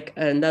like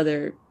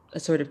a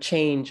sort of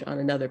change on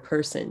another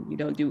person. You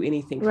don't do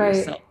anything for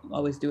yourself, Right. you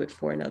always do it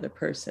for another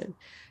person.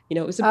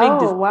 It was a big Oh,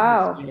 design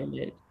wow.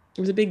 experiment. It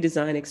was a big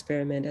design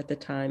experiment at the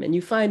time. And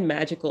you find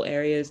magical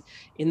areas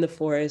in the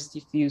forest.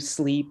 If you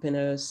sleep in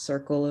a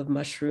circle of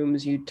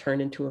mushrooms, you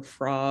turn into a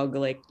frog.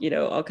 Like,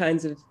 all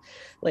kinds of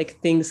like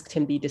things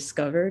can be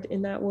discovered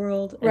in that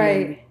world. And then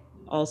we Right.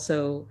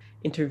 also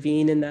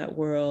intervene in that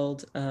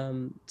world.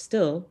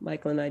 Still,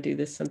 Michael and I do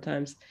this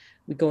sometimes.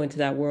 We go into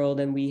that world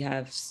and we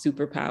have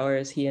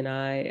superpowers. He and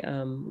I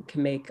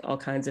can make all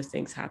kinds of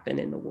things happen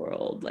in the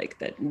world, like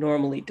that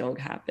normally don't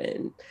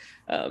happen.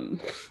 Um,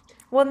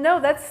 Well,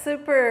 no, that's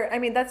super. I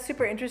mean, that's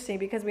super interesting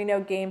because we know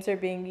games are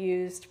being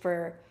used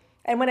for,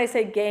 and when I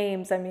say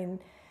games, I mean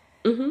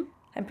Hmm.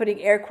 I'm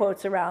putting air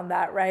quotes around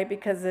that, right?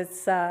 Because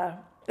it's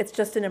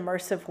just an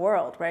immersive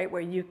world, right,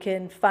 where you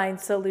can find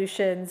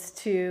solutions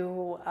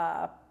to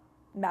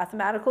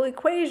mathematical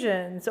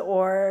equations,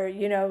 or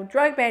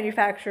drug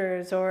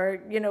manufacturers, or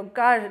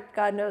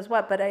God knows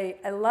what. But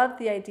I love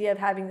the idea of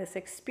having this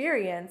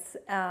experience.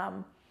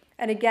 And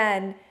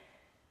again,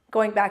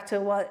 going back to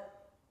what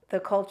the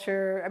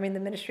culture, I mean, the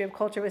Ministry of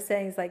Culture was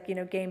saying is like,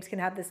 games can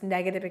have this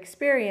negative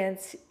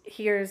experience.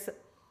 Here's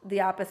the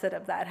opposite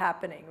of that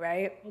happening,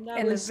 right? And that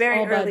In the was very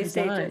all by early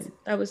stages. design.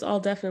 That was all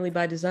definitely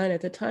by design.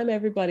 At the time,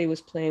 everybody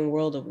was playing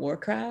World of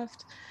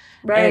Warcraft,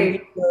 and we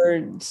Right.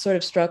 were sort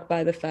of struck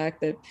by the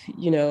fact that,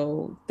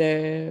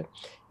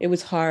 it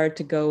was hard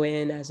to go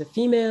in as a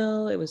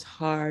female. It was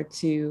hard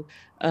to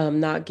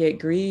not get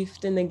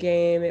griefed in the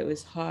game. It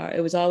was hard.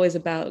 It was always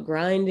about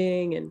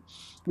grinding, and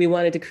we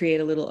wanted to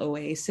create a little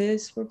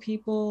oasis for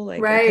people.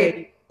 Like, okay, you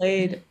Right.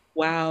 played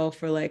WoW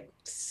for like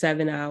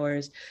 7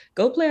 hours,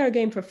 go play our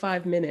game for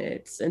 5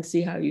 minutes and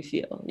see how you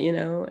feel,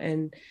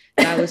 and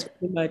that was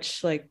pretty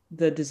much like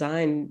the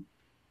design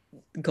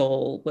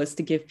goal, was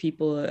to give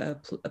people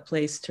a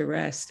place to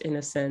rest in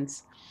a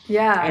sense,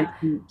 and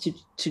Yeah.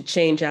 to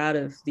change out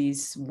of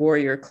these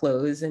warrior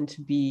clothes and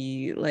to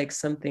be like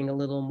something a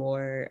little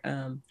more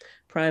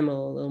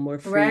primal, a little more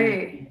free,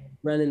 Right.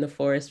 run in the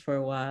forest for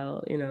a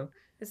while,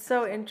 It's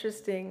so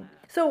interesting.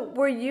 So,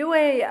 were you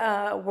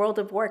a World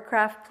of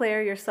Warcraft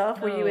player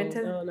yourself? Were you No,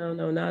 into? no, no,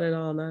 no, not at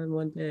all, not in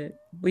one bit.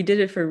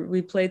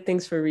 We played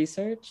things for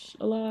research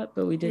a lot,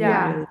 but we didn't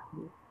Yeah. really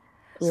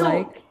So,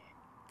 like.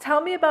 tell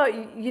me about,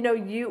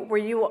 you were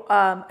you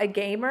a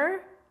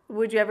gamer?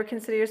 Would you ever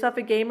consider yourself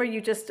a gamer?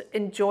 You just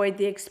enjoyed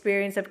the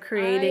experience of I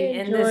creating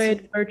in this.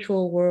 enjoyed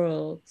virtual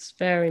worlds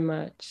very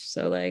much.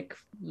 So, like,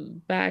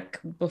 back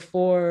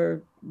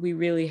before we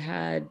really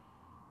had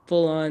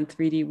full on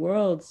 3D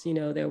worlds,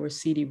 there were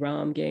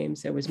CD-ROM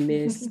games, there was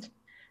Myst,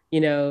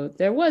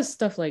 there was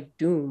stuff like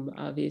Doom,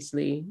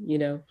 obviously.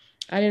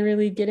 I didn't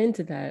really get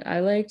into that.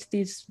 I liked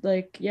these,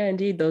 like, yeah,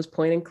 indeed, those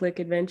point and click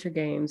adventure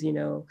games.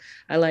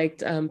 I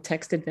liked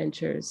text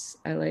adventures.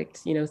 I liked,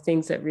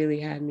 things that really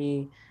had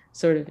me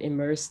sort of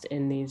immersed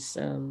in these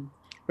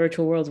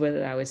virtual worlds, whether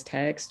that was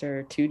text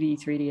or 2D,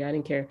 3D, I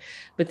didn't care.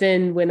 But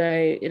then when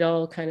it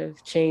all kind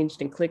of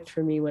changed and clicked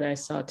for me when I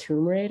saw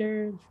Tomb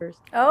Raider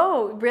first.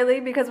 Oh, really?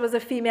 Because it was a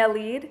female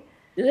lead?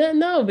 Yeah,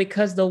 no,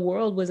 because the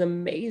world was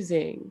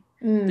amazing.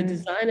 The Mm.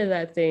 design of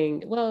that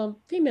thing, well,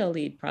 female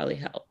lead probably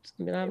helped.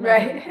 I mean, I'm not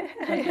gonna,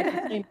 but at the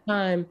Right. same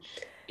time,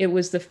 it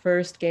was the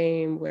first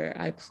game where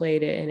I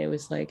played it, and it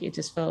was like it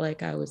just felt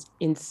like I was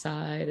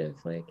inside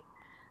of like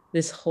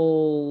this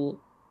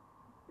whole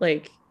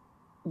like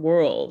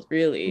world,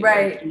 really, like,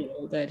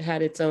 Right. that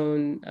had its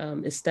own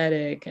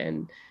aesthetic,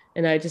 and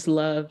I just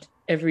loved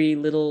every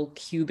little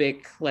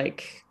cubic,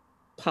 like,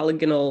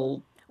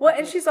 polygonal Well,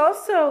 and she's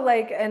also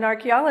like an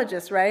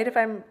archaeologist, right? If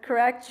I'm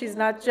correct, she's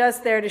not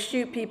just there to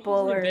shoot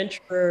people she's an or.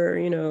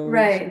 adventurer,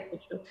 Right.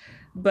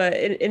 but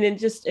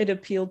it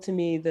appealed to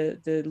me,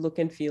 the look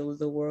and feel of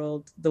the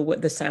world,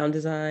 the sound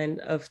design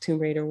of Tomb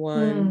Raider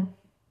 1, Mm.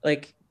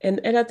 like, and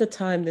at the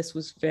time this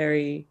was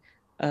very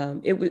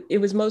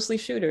it was mostly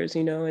shooters,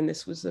 and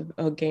this was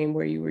a game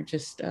where you were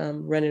just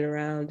running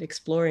around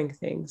exploring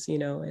things,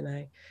 and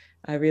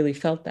I really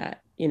felt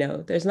that.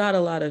 There's not a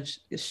lot of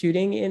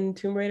shooting in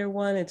Tomb Raider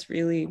 1. It's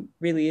really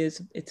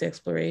is, it's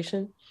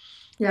exploration,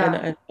 and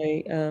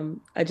Yeah.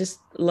 I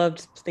just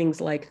loved things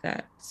like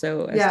that.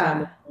 So as time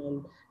went Yeah.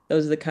 on,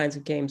 those are the kinds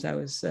of games I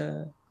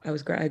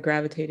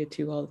gravitated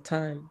to all the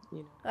time.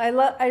 I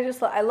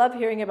love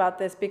hearing about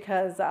this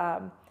because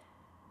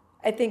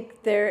I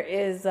think there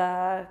is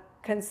a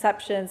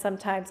conception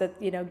sometimes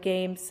that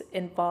games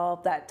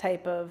involve that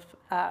type of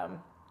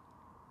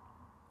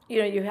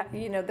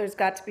there's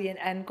got to be an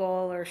end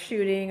goal or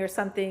shooting or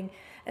something,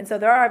 and so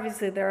there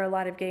are a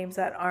lot of games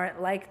that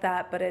aren't like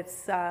that, but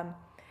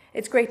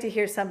it's great to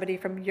hear somebody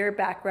from your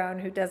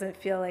background who doesn't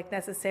feel like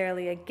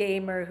necessarily a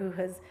gamer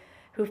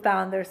who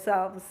found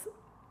themselves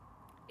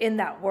in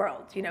that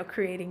world,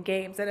 creating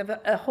games and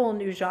a whole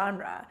new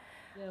genre.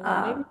 Yeah,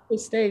 well, make no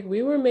mistake,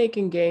 we were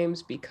making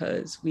games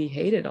because we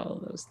hated all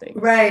of those things.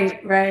 Right,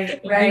 right,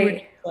 We were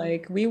just right.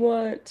 like, we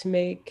want to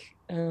make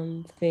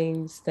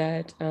things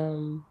that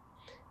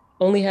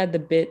only had the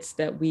bits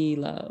that we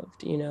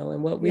loved,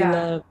 and what we Yeah.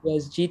 loved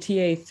was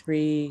GTA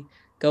 3,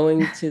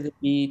 going to the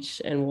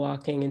beach and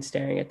walking and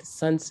staring at the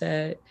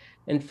sunset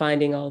and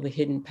finding all the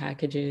hidden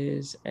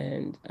packages.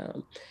 And,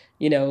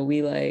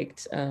 we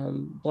liked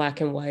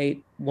Black and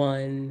White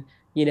 1,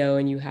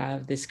 and you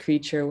have this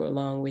creature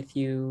along with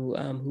you,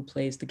 who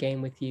plays the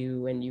game with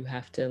you, and you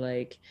have to,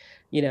 like,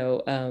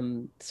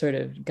 sort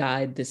of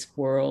guide this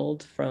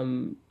world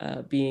from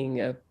being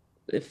a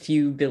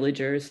few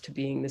villagers to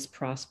being this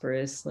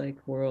prosperous, like,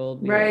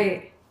 world. We like,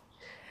 Right.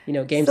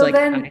 games So like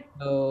then,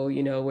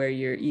 Ico,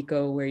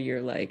 where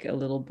you're like a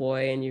little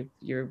boy and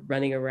you're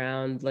running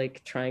around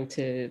like trying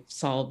to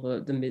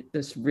solve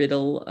this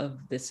riddle of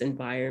this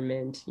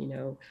environment.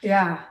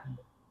 yeah,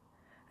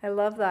 I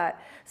love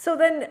that. So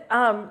then,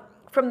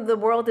 from the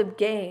world of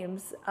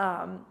games,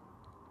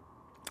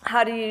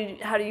 how do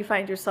you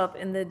find yourself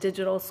in the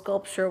digital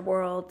sculpture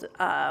world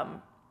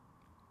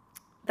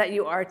that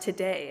you are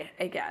today?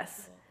 I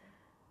guess.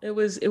 It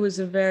was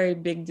a very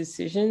big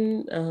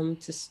decision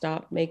to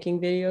stop making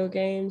video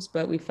games,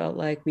 but we felt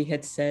like we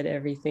had said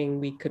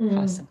everything we could Mm.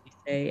 possibly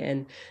say,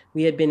 and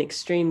we had been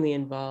extremely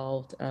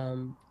involved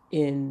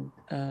in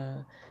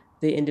the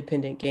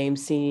independent game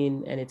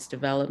scene and its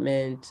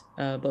development,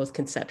 both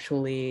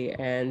conceptually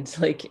and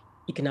like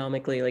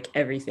economically, like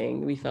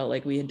everything. We felt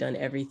like we had done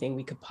everything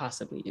we could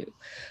possibly do,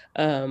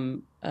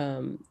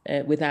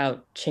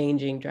 without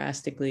changing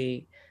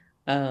drastically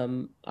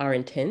our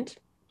intent.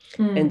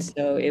 And Mm.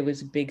 so it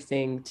was a big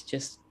thing to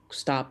just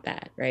stop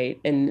that,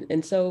 right?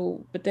 And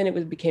so but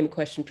then became a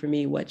question for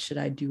me, what should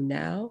I do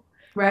now,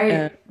 Right,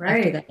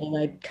 after that? right, And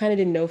I kind of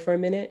didn't know for a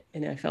minute,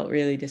 and I felt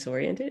really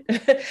disoriented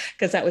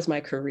because that was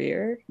my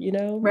career,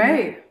 making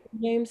right.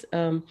 games.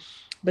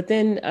 But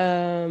then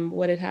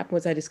what had happened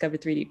was I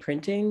discovered 3D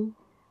printing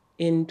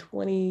in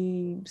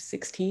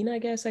 2016. I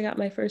guess I got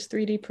my first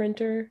 3D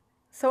printer.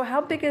 So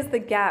how big is the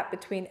gap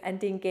between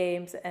ending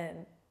games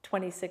and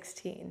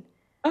 2016?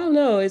 Oh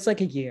no, it's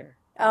like a year.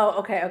 Oh,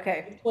 okay,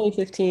 okay.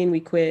 2015 we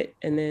quit,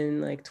 and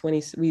then like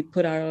 20 we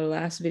put our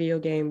last video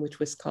game, which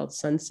was called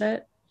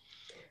Sunset,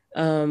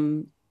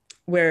 um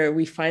where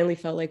we finally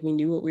felt like we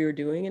knew what we were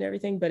doing and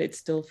everything, but it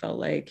still felt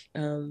like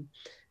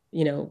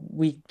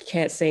we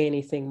can't say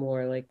anything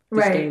more, like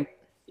this game,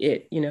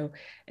 Right.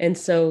 and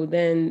so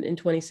then in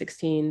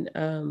 2016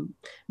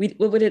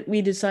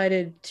 we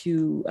decided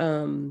to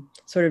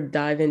sort of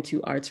dive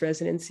into arts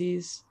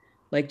residencies,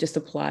 like just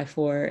apply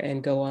for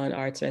and go on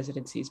arts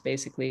residencies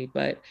basically.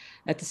 But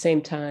at the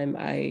same time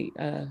I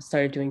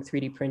started doing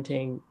 3D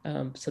printing,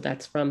 so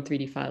that's from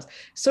 3D files.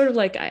 Sort of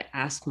like I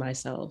asked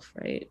myself,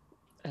 right,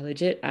 I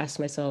legit asked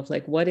myself,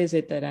 like, what is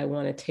it that I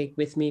want to take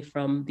with me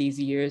from these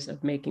years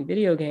of making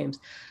video games?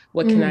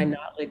 What can I Mm.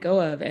 not let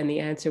go of? And the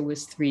answer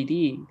was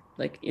 3D.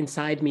 Like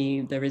inside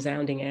me, the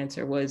resounding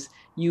answer was,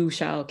 you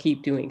shall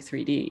keep doing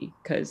 3D,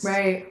 because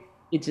Right.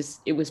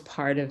 it was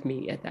part of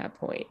me at that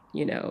point.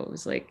 It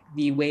was like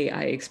the way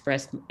I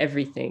expressed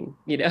everything,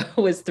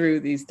 was through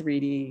these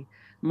 3D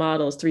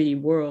models, 3D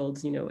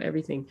worlds,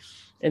 everything.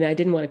 And I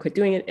didn't want to quit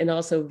doing it. And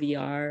also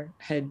VR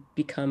had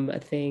become a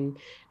thing,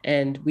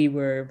 and we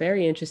were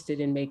very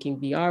interested in making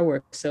VR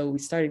work. So we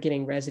started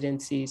getting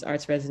residencies,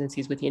 arts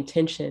residencies, with the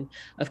intention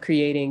of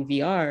creating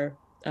VR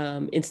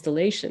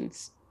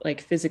installations,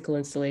 like physical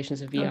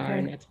installations of VR.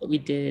 And Okay. that's what we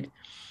did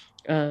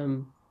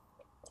um,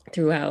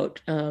 throughout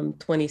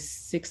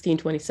 2016,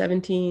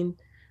 2017.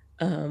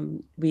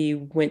 We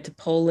went to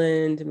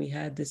Poland, and we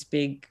had this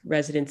big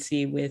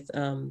residency with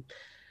the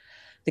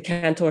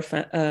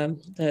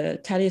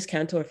Tadeusz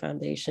Kantor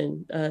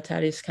Foundation.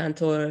 Tadeusz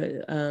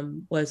Kantor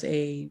was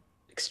a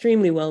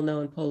extremely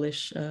well-known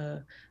Polish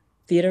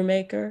theater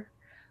maker.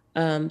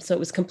 So it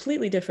was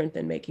completely different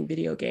than making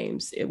video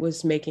games. It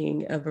was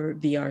making a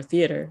VR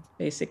theater,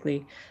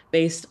 basically,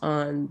 based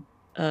on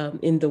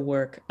in the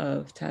work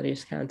of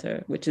Tadeusz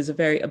Kantor, which is a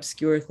very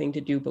obscure thing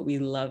to do, but we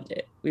loved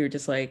it. We were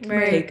just like, take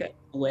Right. it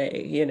away.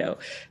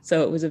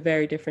 So it was a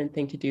very different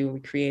thing to do. We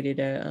created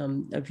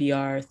a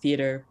VR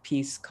theater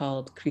piece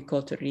called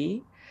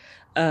Krikotori,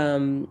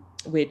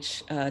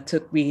 which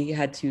we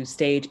had to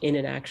stage in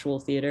an actual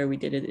theater. We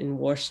did it in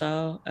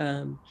Warsaw,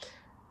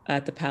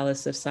 at the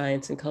Palace of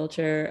Science and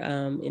Culture,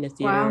 in a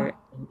theater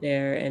Wow.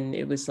 there. And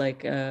it was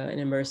like an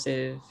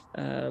immersive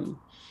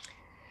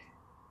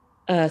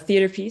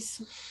theater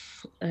piece.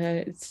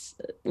 It's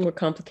more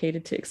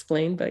complicated to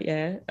explain, but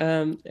yeah.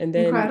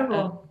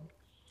 Incredible.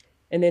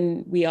 And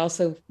then we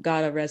also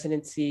got a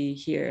residency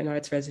here, an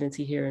arts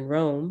residency here in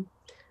Rome,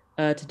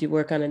 to do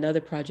work on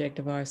another project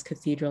of ours,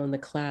 Cathedral in the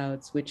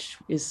Clouds, which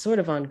is sort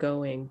of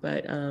ongoing.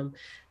 But so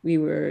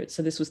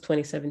this was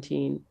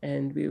 2017,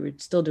 and we were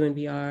still doing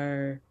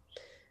VR.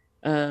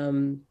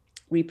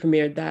 We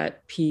premiered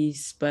that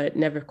piece, but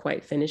never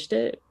quite finished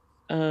it.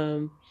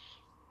 But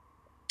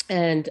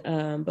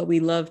we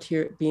loved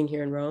being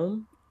here in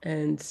Rome,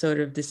 and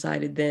sort of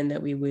decided then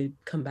that we would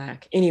come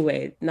back.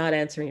 Anyway, not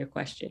answering your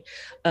question.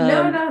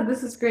 No, Um, no,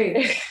 this is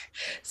great.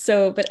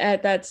 but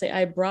at that say,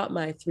 I brought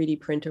my 3D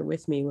printer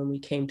with me when we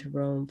came to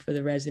Rome for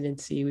the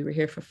residency. We were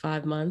here for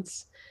 5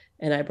 months,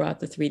 and I brought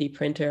the 3D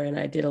printer, and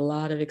I did a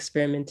lot of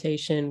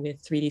experimentation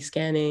with 3D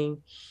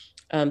scanning,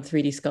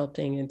 3D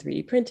sculpting, and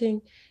 3D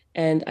printing.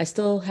 And I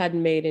still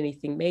hadn't made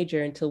anything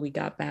major until we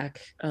got back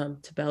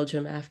to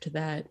Belgium after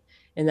that.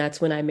 And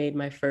that's when I made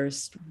my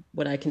first,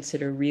 what I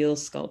consider real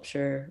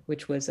sculpture,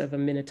 which was of a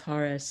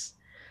Minotaurus.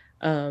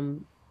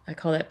 I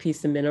call that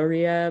piece the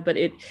Minoria, but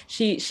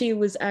she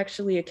was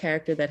actually a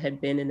character that had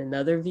been in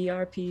another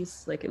VR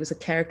piece. Like it was a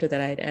character that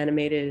I had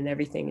animated and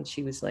everything, and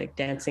she was like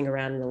dancing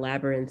around in a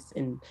labyrinth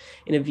in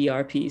a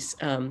VR piece.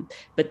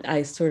 But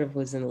I sort of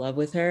was in love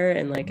with her,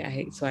 and like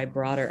I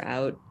brought her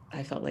out.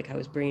 I felt like I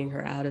was bringing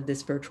her out of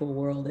this virtual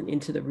world and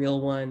into the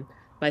real one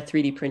by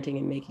 3D printing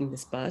and making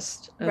this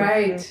bust of her.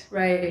 Right,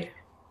 right.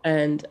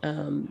 And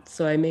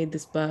so I made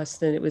this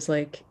bust, and it was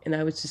like, and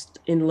I was just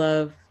in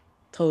love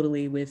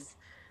totally with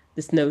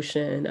this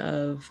notion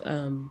of,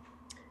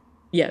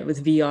 yeah,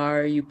 with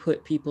VR, you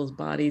put people's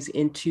bodies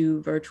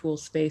into virtual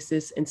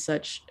spaces in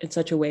such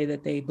a way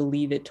that they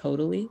believe it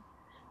totally.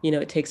 You know,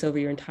 it takes over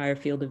your entire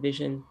field of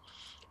vision,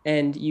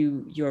 and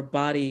your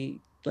body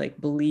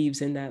like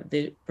believes in that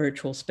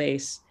virtual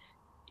space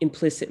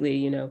implicitly,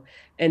 you know,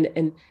 and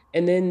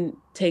then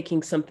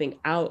taking something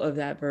out of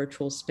that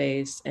virtual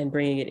space and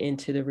bringing it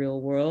into the real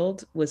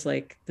world was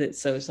like that.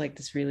 So it's like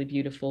this really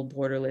beautiful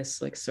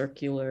borderless, like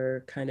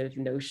circular kind of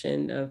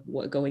notion of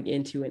what going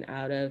into and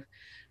out of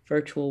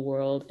virtual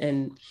world.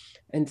 And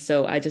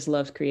so I just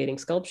loved creating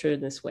sculpture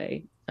in this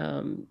way,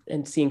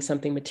 and seeing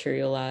something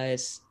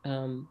materialize,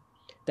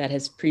 that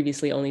has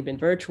previously only been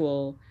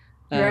virtual,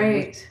 was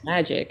Right,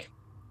 magic.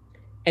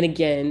 And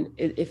again,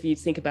 if you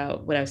think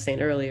about what I was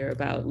saying earlier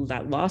about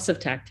that loss of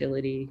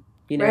tactility,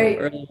 you know, right.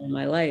 earlier in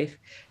my life,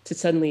 to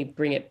suddenly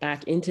bring it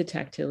back into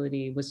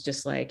tactility was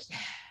just like, yeah,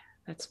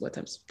 that's what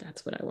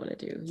I want to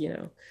do, you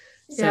know.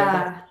 So that's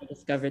Yeah. how I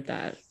discovered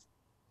that.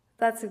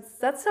 That's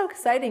so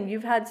exciting.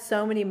 You've had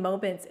so many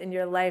moments in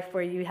your life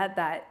where you had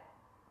that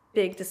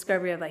big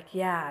discovery of like,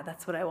 yeah,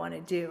 that's what I want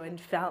to do,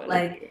 and felt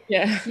like,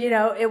 Yeah.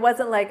 it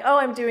wasn't like, oh,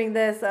 I'm doing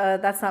this.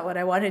 That's not what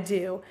I want to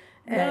do.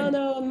 No, And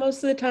no,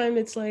 most of the time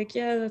it's like,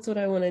 yeah, that's what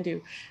I want to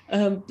do.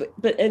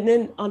 But and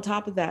then on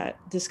top of that,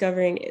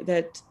 discovering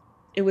that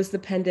it was the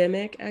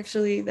pandemic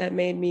actually that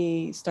made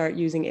me start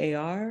using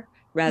AR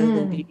rather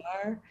than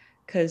VR.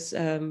 Because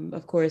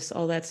of course,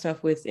 all that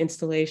stuff with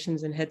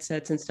installations and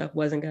headsets and stuff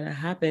wasn't going to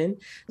happen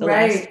the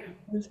last right,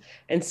 years.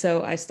 And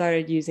so I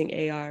started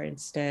using AR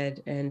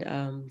instead, and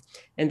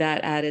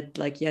that added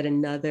like yet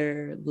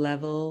another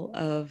level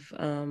of,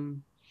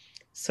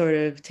 sort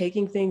of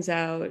taking things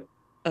out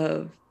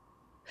of,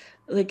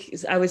 like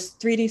I was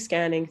 3D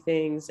scanning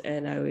things,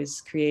 and I was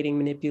creating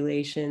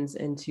manipulations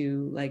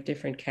into like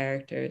different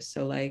characters.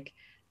 So like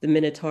the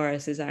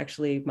Minotaurus is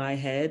actually my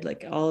head.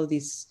 Like all of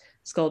these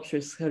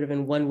sculptures sort of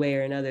in one way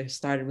or another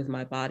started with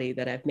my body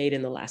that I've made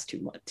in the last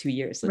 2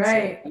 years, let's say.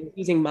 right. I was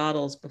using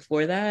models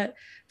before that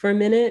for a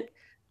minute.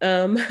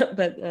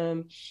 But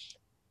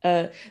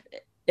uh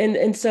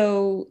and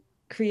so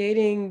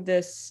creating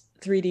this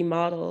 3D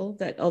model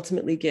that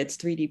ultimately gets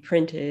 3D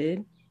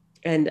printed,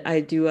 and I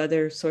do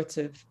other sorts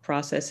of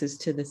processes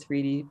to the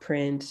 3D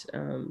print.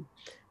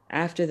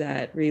 After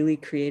that, really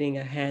creating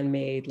a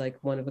handmade, like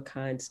one of a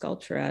kind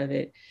sculpture out of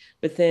it.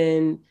 But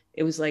then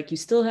it was like, you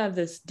still have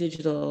this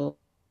digital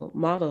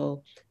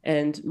model,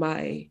 and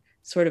my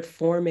sort of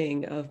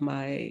forming of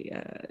my,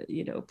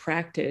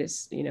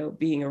 practice,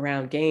 being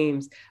around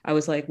games, I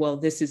was like, well,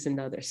 this is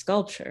another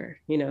sculpture,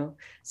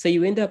 so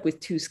you end up with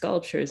two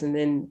sculptures. And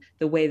then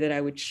the way that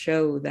I would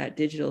show that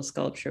digital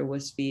sculpture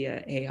was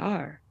via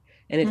AR.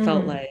 And it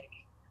felt like,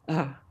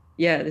 ah,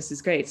 yeah, this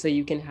is great. So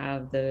you can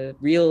have the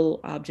real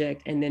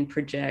object and then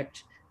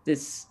project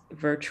this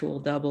virtual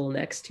double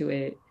next to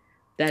it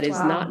that is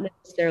not Wow.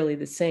 necessarily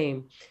the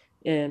same.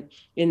 And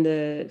in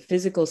the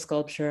physical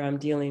sculpture, I'm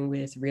dealing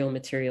with real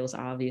materials,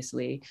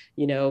 obviously,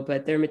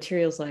 but they're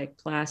materials like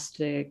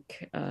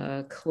plastic,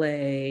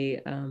 clay.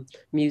 I'm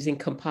using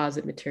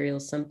composite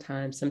materials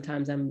sometimes.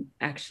 Sometimes I'm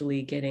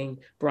actually getting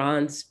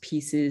bronze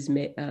pieces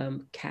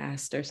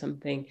cast or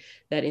something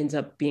that ends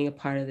up being a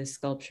part of this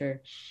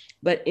sculpture.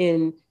 But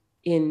in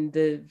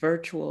the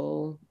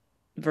virtual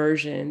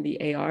version,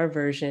 the AR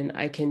version,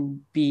 I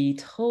can be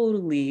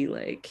totally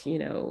like,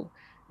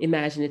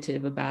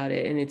 imaginative about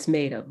it. And it's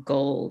made of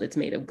gold, it's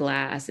made of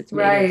glass, it's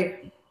made of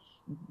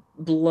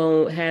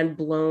Right. hand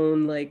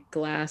blown like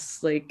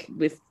glass, like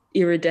with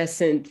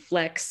iridescent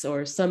flecks,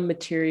 or some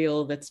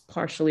material that's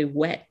partially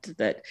wet,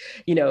 that,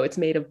 it's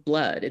made of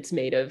blood, it's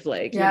made of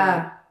like,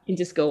 Yeah. you can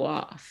just go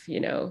off,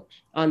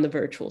 on the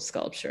virtual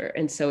sculpture.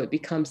 And so it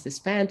becomes this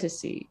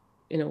fantasy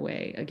in a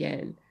way,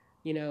 again,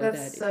 That's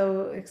that is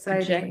so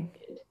exciting.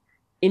 projected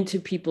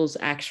into people's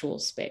actual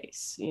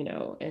space,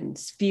 and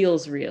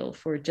feels real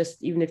for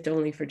just, even if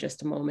only for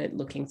just a moment,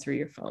 looking through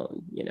your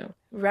phone.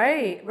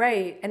 Right,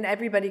 right. And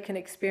everybody can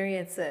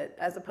experience it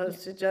as Yeah.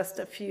 opposed to just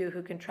a few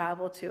who can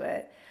travel to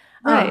it.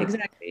 Right, Um,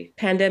 exactly.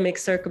 Pandemic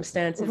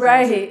circumstances also,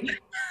 right.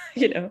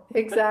 you know.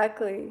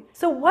 Exactly.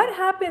 So what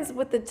happens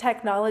with the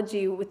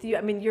technology with you?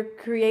 I mean, you're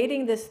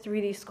creating this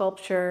 3D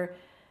sculpture,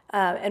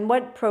 and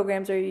what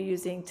programs are you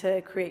using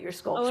to create your Oh,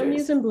 I'm sculptures?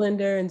 using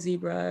Blender and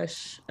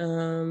ZBrush,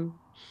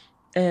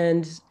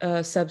 and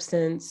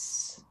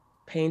Substance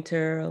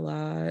Painter a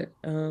lot.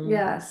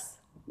 Yes.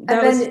 And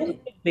That was then,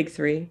 big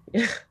three.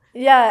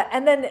 yeah,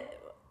 and then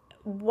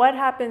what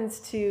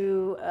happens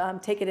to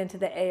take it into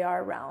the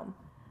AR realm?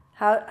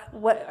 How,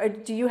 what, or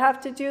do you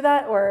have to do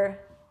that or?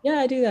 Yeah,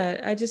 I do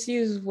that. I just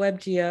use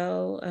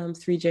WebGL,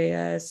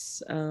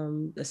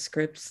 3JS, the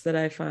scripts that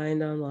I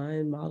find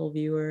online, Model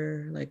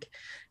Viewer, like,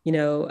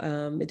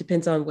 it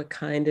depends on what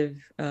kind of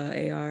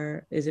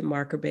AR. Is it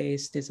marker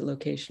based? Is it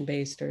location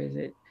based? Or is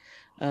it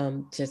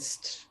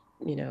just,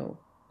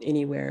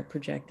 anywhere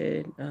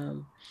projected?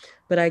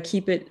 But I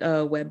keep it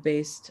web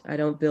based. I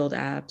don't build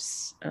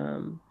apps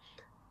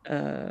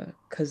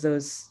because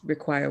those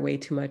require way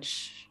too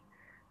much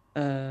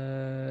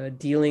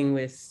dealing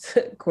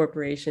with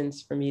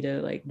corporations for me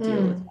to like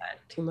deal with Mm,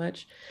 that too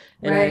much.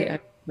 And I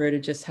right. prefer to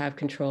just have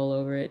control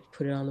over it,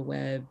 put it on the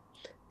web,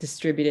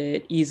 distribute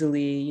it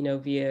easily,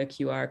 via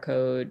QR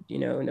code,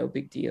 no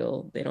big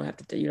deal. They don't have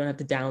to, you don't have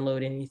to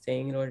download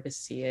anything in order to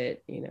see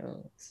it,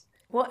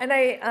 Well, and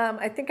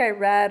I think I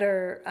read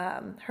or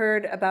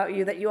heard about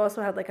you that you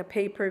also had like a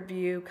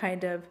pay-per-view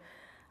kind of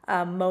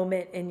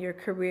moment in your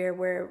career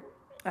where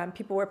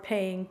people were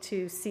paying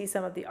to see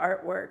some of the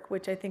artwork,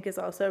 which I think is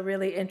also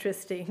really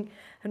interesting.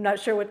 I'm not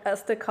sure what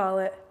else to call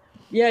it.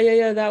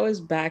 Yeah. That was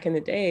back in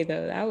the day,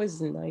 though. That was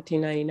in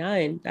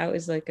 1999. That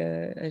was like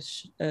a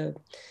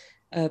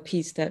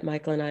piece that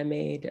Michael and I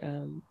made.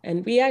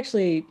 And we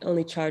actually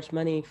only charged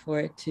money for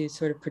it to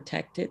sort of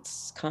protect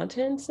its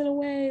contents in a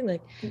way.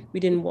 Like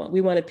we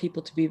wanted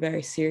people to be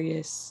very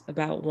serious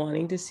about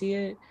wanting to see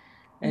it.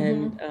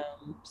 And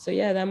so,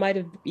 yeah, that might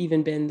have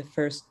even been the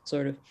first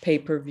sort of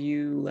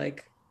pay-per-view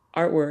like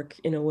artwork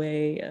in a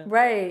way.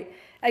 Right.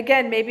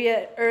 Again, maybe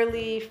an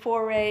early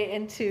foray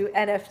into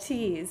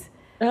NFTs.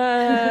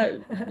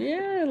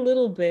 Yeah, a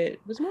little bit. It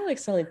was more like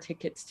selling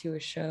tickets to a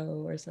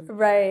show or something.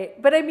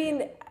 Right. But I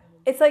mean,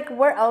 it's like,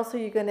 where else are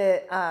you going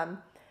to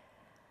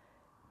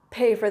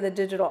pay for the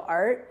digital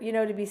art,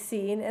 to be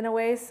seen in a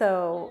way?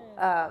 So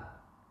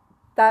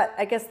that,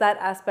 I guess, that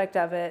aspect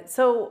of it.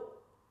 So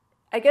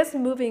I guess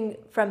moving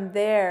from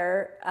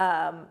there,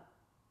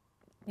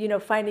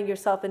 finding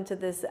yourself into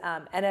this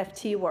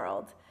NFT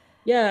world.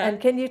 Yeah, And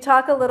can you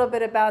talk a little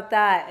bit about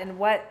that and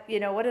what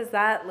is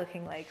that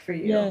looking like for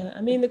you? yeah.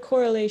 I mean, the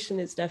correlation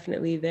is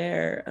definitely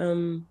there.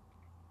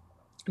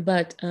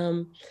 But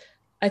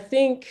I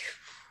think,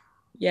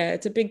 yeah,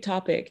 it's a big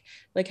topic.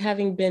 Like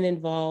having been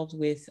involved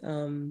with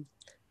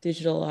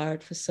digital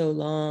art for so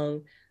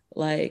long,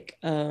 like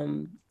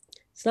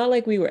it's not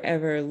like we were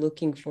ever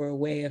looking for a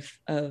way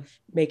of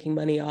making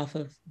money off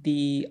of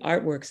the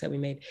artworks that we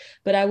made.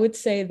 But I would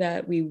say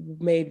that we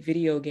made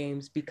video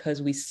games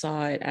because we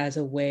saw it as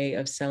a way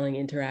of selling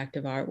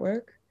interactive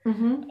artwork.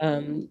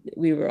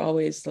 We were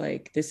always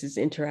like, this is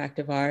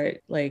interactive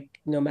art, like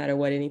no matter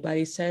what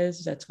anybody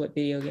says, that's what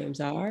video games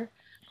are.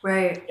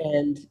 Right.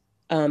 And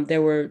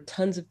there were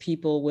tons of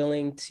people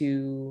willing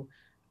to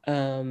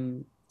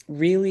um,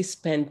 really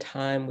spend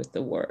time with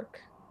the work,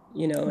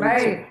 and to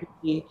Right.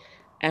 really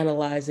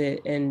analyze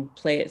it and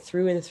play it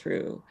through and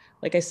through.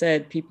 Like I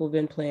said, people have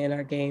been playing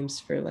our games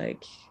for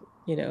like,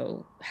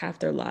 half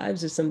their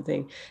lives or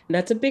something. And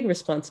that's a big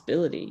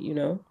responsibility,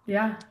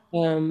 Yeah.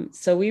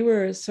 So we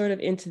were sort of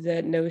into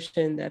that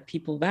notion that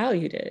people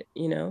valued it,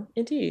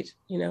 indeed,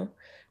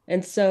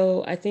 And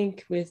so I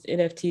think with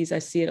NFTs, I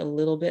see it a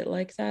little bit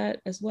like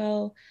that as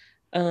well.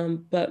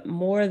 But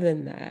more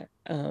than that,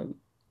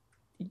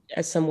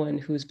 as someone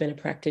who's been a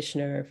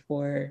practitioner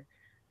for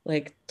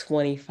like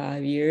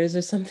 25 years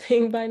or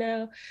something by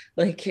now,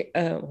 like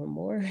or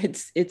more,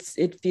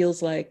 it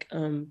feels like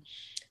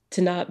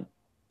to not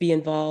be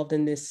involved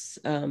in this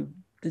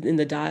in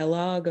the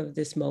dialogue of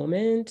this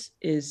moment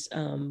is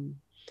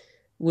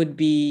would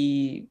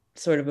be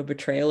sort of a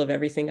betrayal of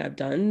everything I've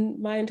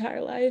done my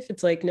entire life.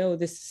 It's like, no,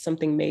 this is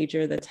something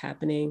major that's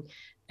happening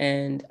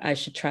and I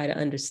should try to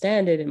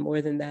understand it. And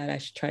more than that, I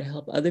should try to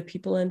help other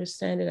people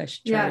understand it. I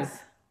should try to Yes.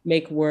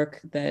 make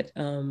work that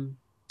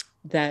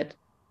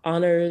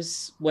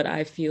honors what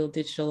I feel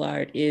digital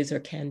art is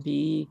or can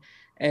be,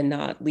 and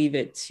not leave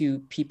it to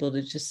people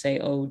to just say,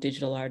 oh,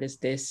 digital art is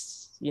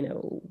this,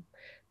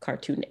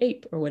 cartoon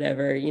ape or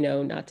whatever,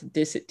 not to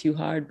diss it too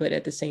hard, but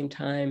at the same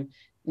time,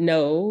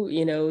 no,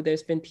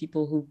 there's been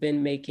people who've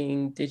been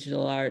making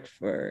digital art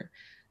for,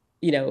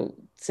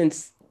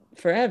 since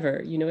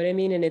forever, you know what I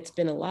mean? And it's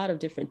been a lot of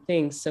different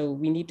things. So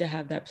we need to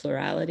have that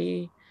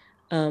plurality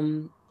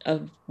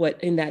of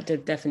what in that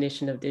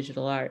definition of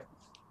digital art.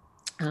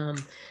 Um,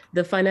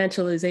 the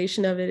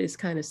financialization of it is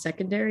kind of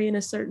secondary in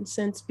a certain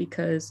sense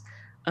because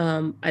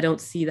I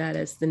don't see that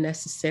as the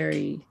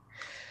necessary.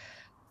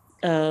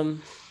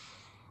 Um,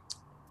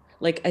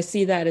 like I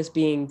see that as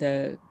being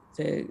the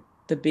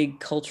big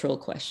cultural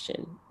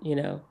question,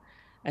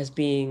 as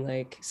being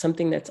like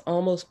something that's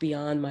almost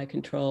beyond my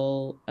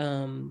control,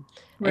 and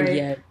Right.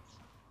 yet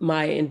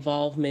my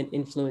involvement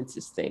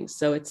influences things.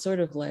 So it's sort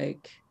of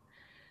like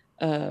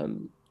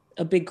um,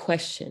 a big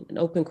question, an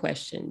open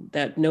question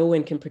that no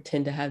one can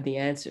pretend to have the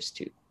answers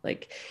to.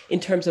 Like in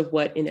terms of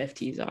what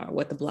NFTs are,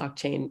 what the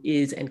blockchain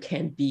is and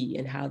can be,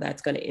 and how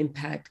that's going to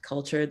impact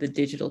culture, the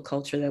digital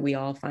culture that we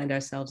all find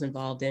ourselves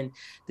involved in,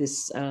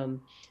 this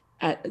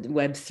at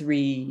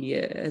Web3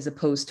 as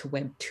opposed to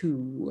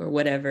Web2 or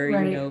whatever,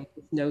 Right.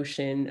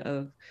 notion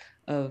of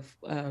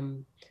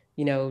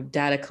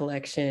data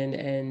collection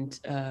and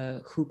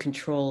who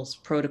controls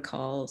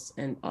protocols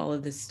and all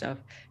of this stuff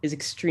is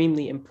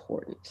extremely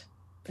important,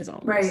 is all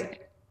I'm going to say.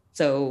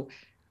 So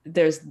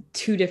there's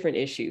two different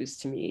issues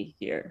to me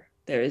here.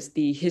 There is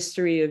the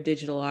history of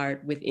digital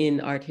art within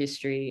art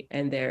history,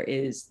 and there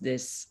is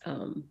this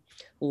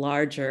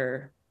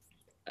larger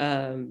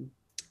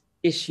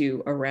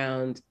issue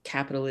around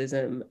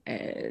capitalism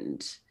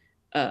and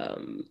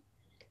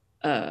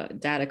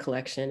data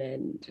collection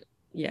and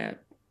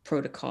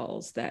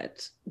protocols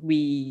that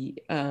we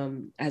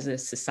as a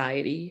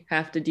society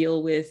have to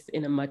deal with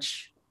in a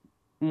much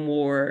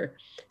more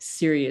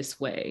serious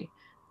way.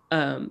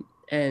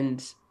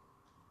 And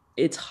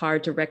it's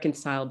hard to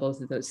reconcile both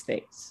of those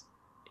things,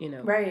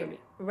 Right.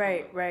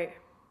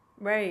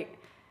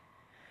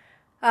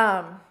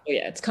 Yeah,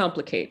 it's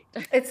complicated.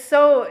 It's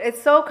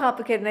so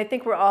complicated, and I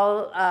think we're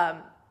all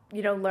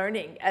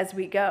learning as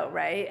we go,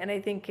 right? And I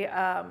think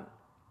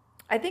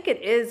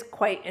it is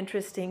quite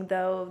interesting,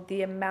 though,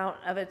 the amount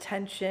of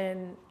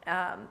attention,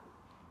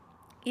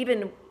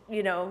 even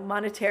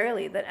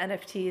monetarily, that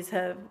NFTs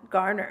have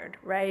garnered,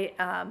 right?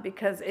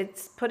 Because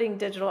it's putting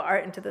digital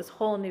art into this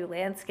whole new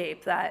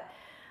landscape that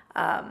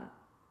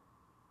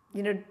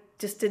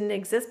just didn't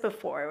exist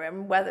before,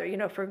 and whether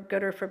for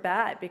good or for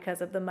bad,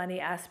 because of the money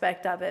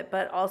aspect of it.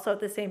 But also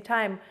at the same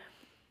time,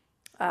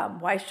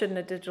 why shouldn't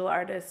a digital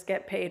artist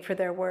get paid for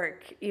their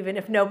work, even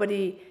if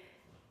nobody,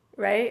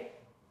 right?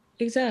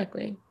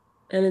 Exactly.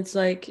 And it's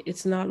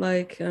not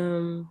like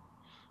and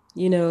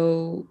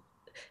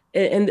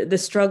the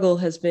struggle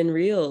has been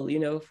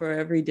real, for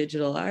every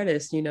digital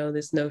artist,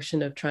 this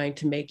notion of trying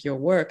to make your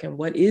work and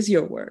what is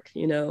your work,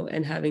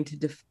 and having to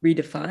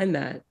redefine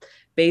that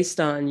based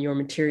on your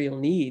material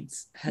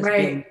needs has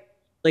been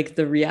like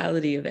the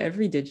reality of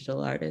every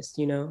digital artist,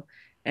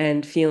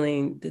 and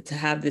feeling to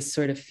have this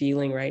sort of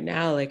feeling right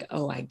now, like,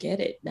 oh, I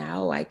get it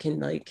now. I can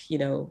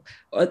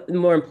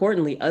more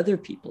importantly, other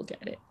people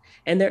get it.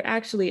 And they're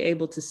actually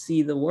able to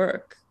see the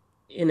work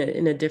in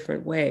a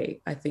different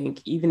way. I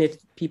think even if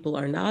people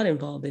are not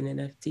involved in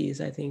NFTs,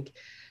 I think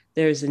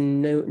there's a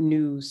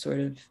new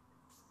sort of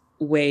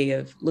way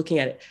of looking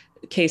at it.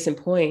 Case in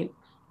point,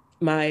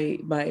 my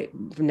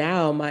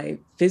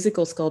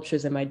physical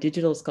sculptures and my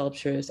digital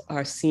sculptures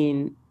are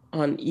seen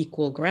on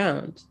equal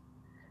ground,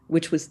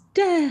 which was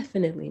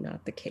definitely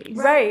not the case.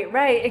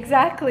 Right,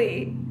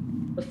 exactly.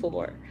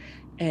 Before.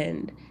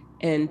 And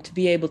to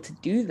be able to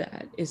do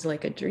that is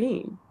like a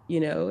dream,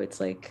 it's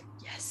like,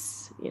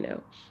 yes,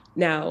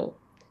 Now,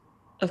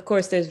 of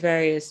course, there's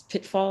various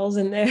pitfalls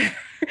in there,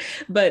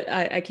 but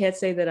I can't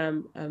say that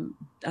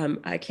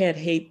I can't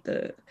hate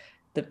the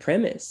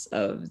premise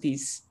of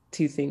these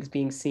two things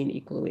being seen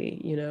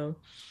equally,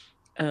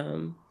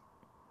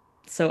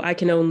 so I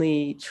can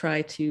only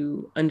try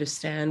to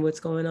understand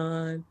what's going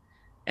on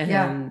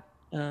and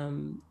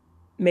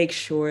make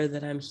sure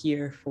that I'm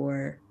here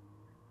for,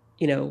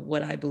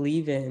 what I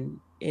believe in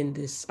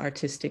this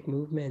artistic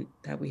movement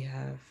that we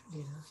have,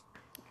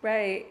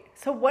 Right.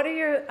 So what are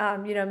your,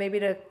 maybe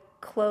to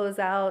close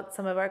out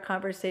some of our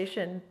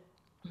conversation,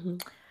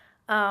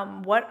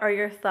 what are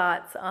your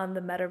thoughts on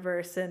the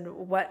metaverse and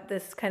what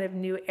this kind of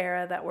new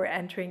era that we're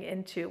entering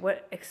into,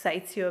 what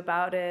excites you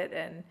about it?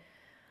 And,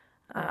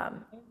 I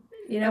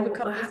have a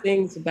couple of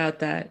things about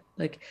that.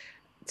 Like,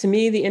 to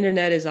me, the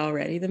internet is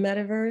already the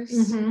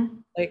metaverse.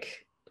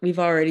 Like, we've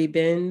already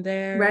been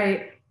there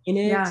in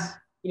it,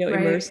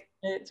 immersed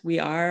in it. We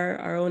are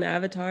our own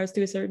avatars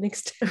to a certain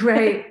extent.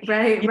 Right.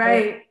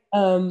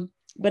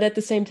 But at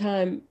the same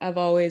time, I've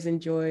always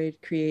enjoyed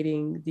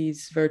creating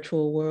these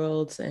virtual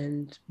worlds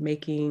and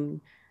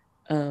making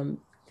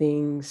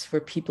things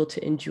for people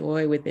to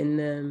enjoy within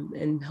them,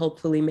 and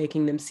hopefully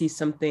making them see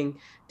something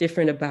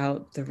different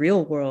about the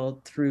real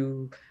world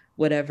through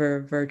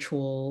whatever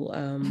virtual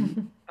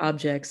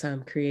objects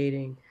I'm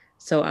creating.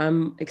 So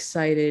I'm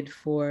excited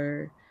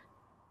for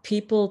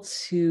people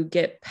to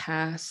get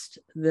past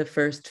the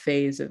first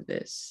phase of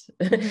this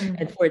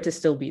and for it to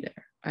still be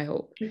there, I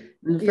hope.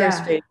 And the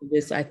first phase of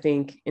this, I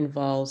think,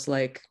 involves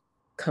like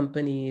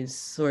companies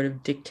sort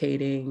of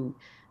dictating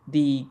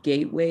the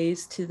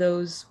gateways to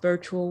those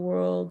virtual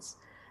worlds.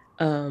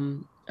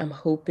 I'm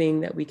hoping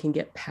that we can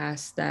get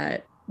past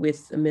that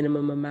with a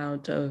minimum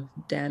amount of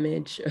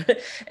damage.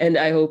 And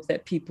I hope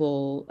that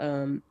people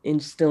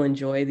still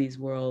enjoy these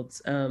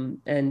worlds,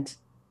 and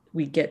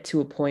we get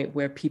to a point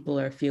where people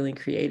are feeling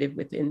creative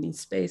within these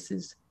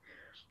spaces.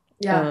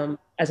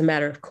 As a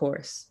matter of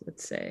course,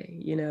 let's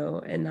say,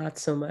 and not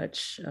so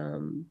much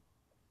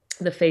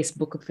the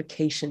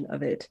Facebookification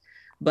of it,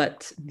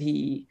 but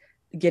the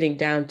getting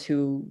down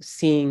to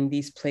seeing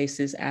these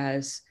places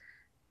as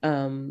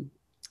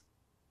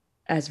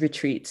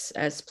retreats,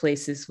 as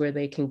places where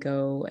they can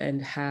go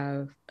and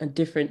have a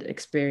different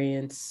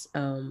experience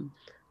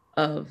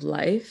of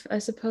life, I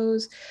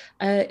suppose.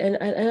 And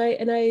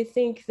I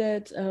think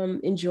that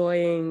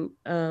enjoying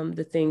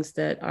the things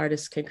that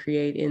artists can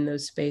create in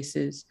those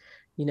spaces,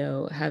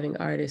 having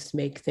artists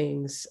make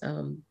things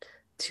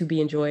to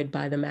be enjoyed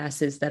by the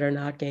masses that are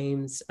not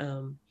games,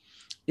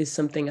 is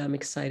something I'm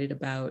excited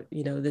about.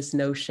 You know, this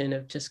notion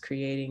of just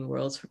creating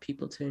worlds for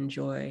people to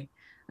enjoy,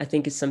 I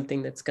think is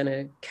something that's going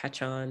to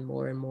catch on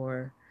more and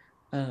more.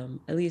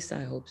 At least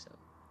I hope so.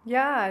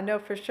 Yeah, no,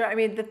 for sure. I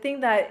mean, the thing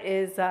that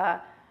is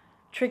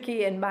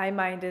tricky in my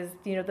mind is,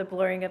 the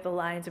blurring of the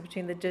lines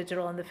between the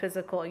digital and the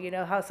physical. You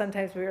know, how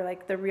sometimes we were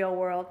like the real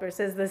world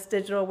versus this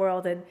digital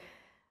world, and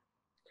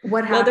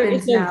what Well, there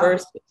is happens no now.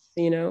 verses,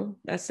 you know,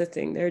 that's the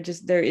thing.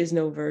 There is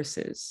no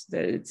verses.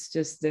 That it's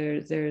just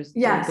they're there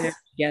Yes.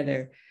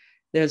 together.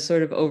 They're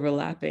sort of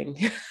overlapping.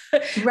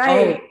 Always.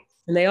 Right.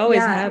 And they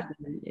always Yeah. have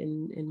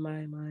been in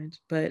my mind.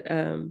 But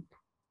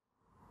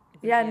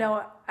Yeah, yeah.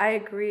 no, I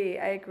agree.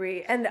 I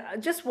agree. And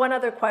just one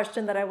other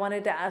question that I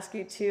wanted to ask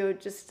you too,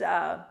 just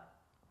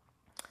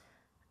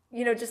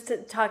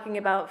talking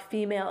about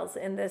females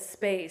in this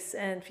space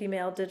and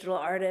female digital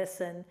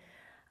artists, and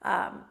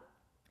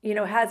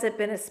has it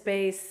been a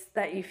space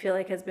that you feel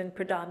like has been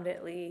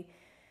predominantly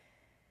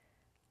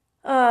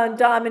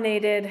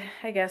dominated,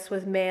 I guess,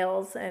 with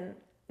males? And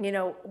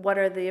what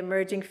are the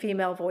emerging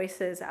female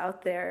voices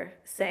out there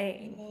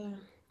saying? Yeah.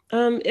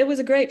 It was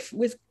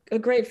a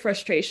great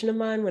frustration of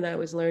mine when I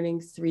was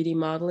learning 3D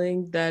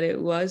modeling that it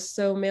was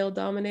so male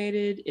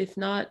dominated, if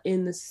not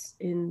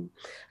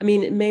I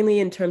mean, mainly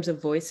in terms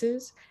of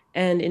voices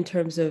and in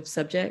terms of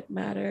subject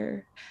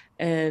matter.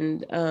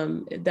 And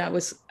that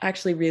was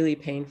actually really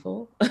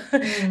painful.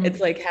 It's Mm.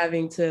 like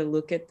having to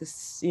look at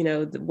this, you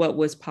know, what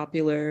was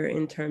popular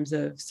in terms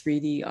of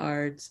 3D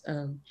art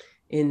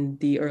in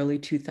the early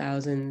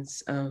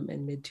 2000s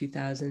and mid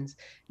 2000s.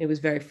 It was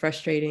very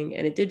frustrating,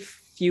 and it did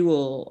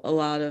fuel a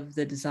lot of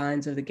the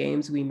designs of the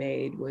games we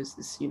made. Was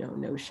this, you know,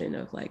 notion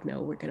of like,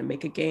 no, we're going to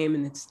make a game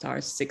and it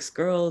stars 6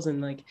 girls,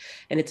 and like,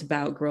 and it's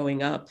about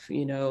growing up,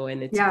 you know,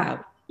 and it's Yeah.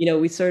 about, you know,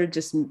 we sort of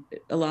just,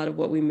 a lot of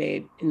what we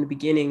made in the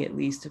beginning, at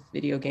least, of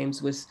video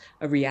games was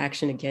a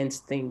reaction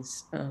against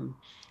things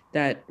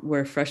that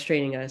were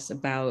frustrating us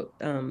about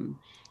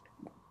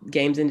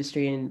games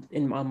industry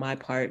and on my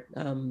part,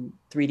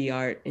 3D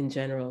art in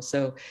general.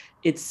 So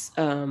it's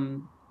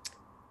and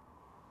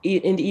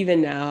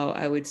even now,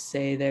 I would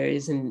say there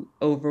is an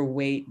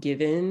overweight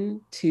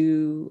given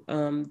to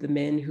the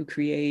men who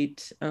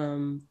create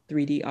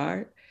 3D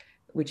art,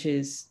 which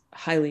is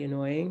highly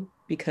annoying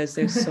because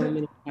there's so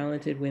many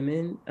talented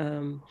women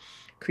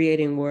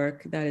creating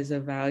work that is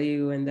of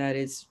value and that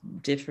is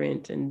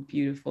different and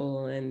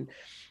beautiful. And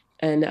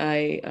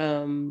I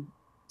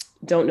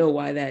don't know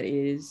why that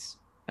is,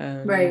 you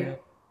Right. know.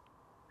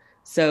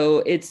 So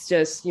it's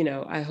just, you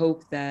know, I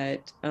hope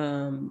that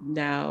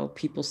now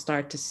people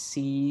start to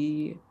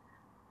see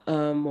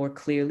more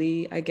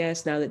clearly, I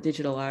guess, now that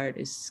digital art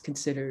is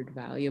considered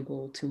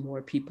valuable to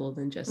more people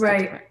than just its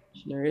Right.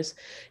 practitioners.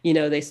 You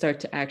know, they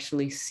start to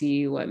actually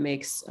see what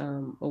makes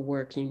a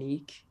work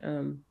unique.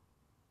 Um,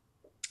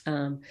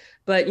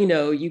 but you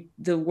know,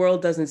 the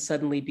world doesn't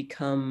suddenly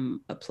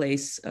become a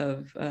place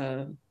of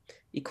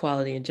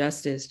equality and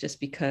justice just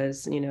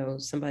because, you know,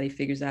 somebody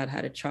figures out how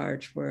to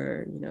charge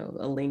for, you know,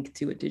 a link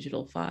to a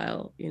digital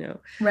file, you know.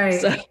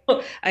 So Right.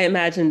 I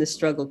imagine the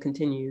struggle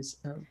continues.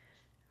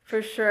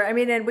 For sure. I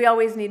mean, and we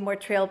always need more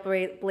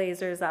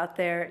trailblazers out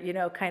there,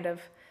 kind of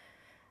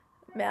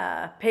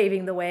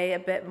paving the way a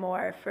bit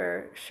more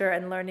for sure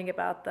and learning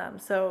about them.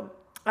 So,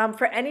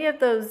 for any of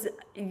those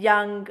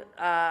young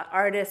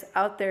artists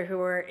out there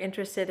who are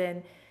interested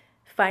in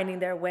finding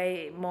their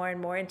way more and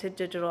more into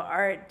digital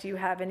art, do you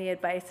have any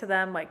advice to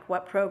them, like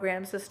what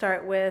programs to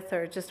start with,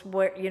 or just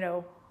what,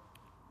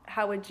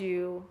 how would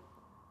you?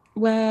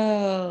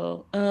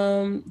 Well,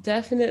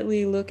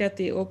 definitely look at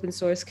the open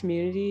source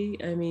community.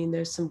 I mean,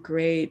 there's some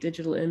great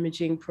digital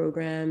imaging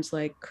programs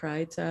like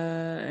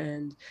Kryta,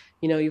 and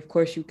you know, of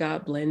course, you've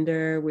got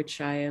Blender, which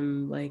I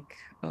am like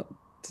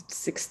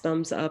 6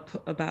 thumbs up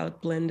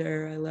about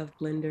Blender. I love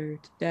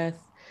Blender to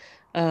death.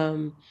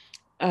 Um,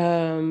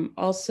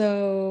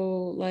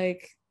 Also,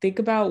 like, think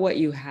about what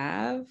you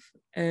have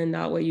and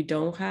not what you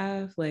don't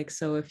have. Like,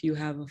 so if you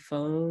have a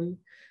phone,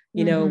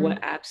 you know, Mm-hmm.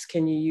 what apps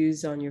can you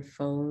use on your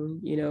phone?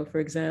 You know, for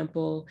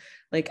example,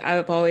 like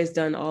I've always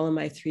done all of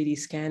my 3D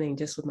scanning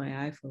just with my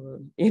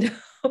iPhone, you know.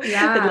 And like,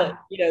 Yeah.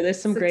 you know,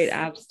 there's some great Six.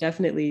 apps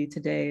definitely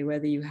today,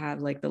 whether you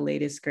have like the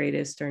latest,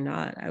 greatest or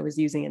not. I was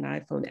using an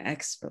iPhone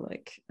X for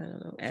like, I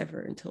don't know,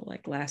 ever until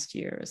like last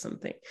year or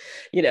something,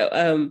 you know.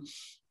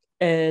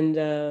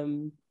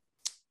 And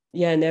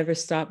Yeah, never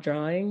stop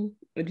drawing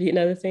would be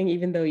another thing,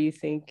 even though you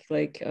think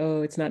like,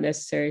 oh, it's not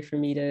necessary for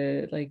me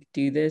to like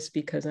do this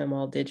because I'm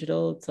all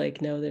digital. It's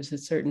like, no, there's a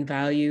certain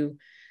value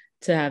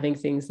to having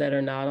things that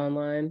are not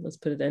online, let's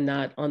put it, and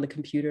not on the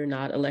computer,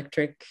 not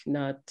electric,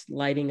 not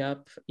lighting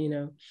up, you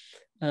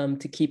know,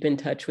 to keep in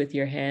touch with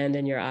your hand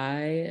and your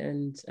eye.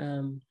 And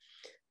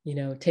you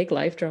know, take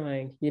life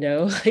drawing, you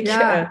know, like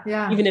Yeah.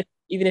 Yeah.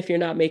 even if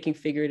you're not making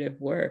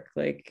figurative work,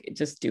 like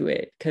just do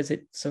it because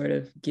it sort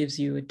of gives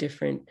you a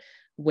different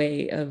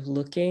way of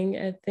looking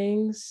at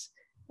things.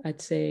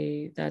 I'd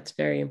say that's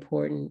very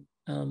important.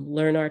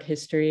 Learn art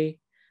history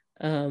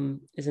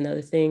is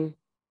another thing,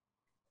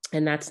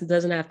 and that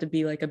doesn't have to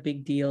be like a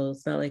big deal.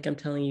 It's not like I'm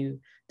telling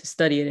you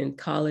study it in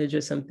college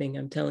or something,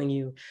 I'm telling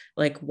you,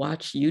 like,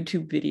 watch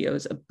YouTube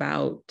videos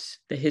about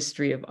the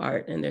history of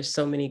art, and there's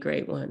so many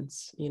great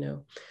ones,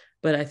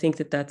 but I think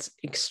that that's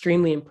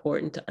extremely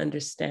important to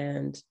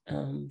understand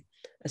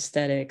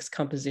aesthetics,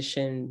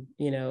 composition,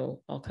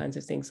 all kinds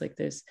of things like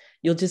this.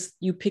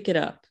 You pick it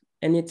up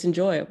and it's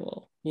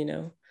enjoyable,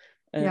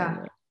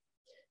 Yeah.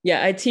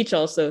 Yeah, I teach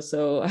also,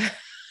 so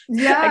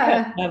Yeah. I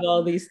kind of have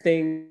all these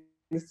things,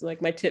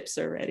 like my tips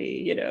are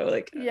ready,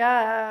 like.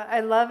 Yeah, I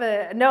love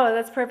it. No,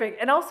 that's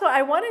perfect. And also,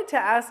 I wanted to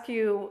ask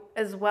you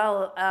as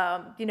well,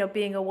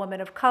 being a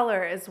woman of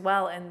color as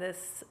well in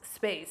this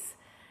space,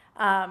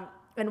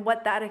 and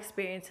what that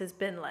experience has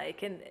been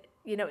like. And,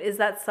 is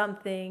that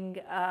something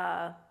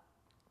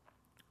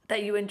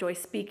that you enjoy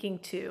speaking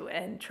to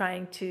and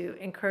trying to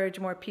encourage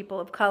more people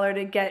of color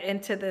to get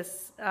into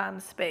this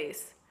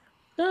space?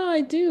 No,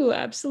 I do,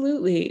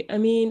 absolutely. I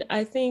mean,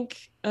 I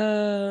think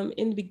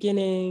in the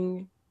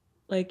beginning,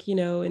 like,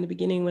 in the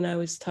beginning when I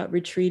was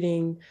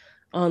retreating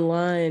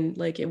online,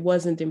 like, it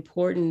wasn't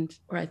important,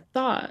 or I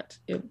thought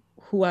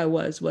who I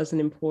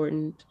wasn't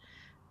important.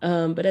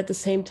 But at the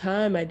same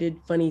time, I did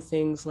funny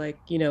things like,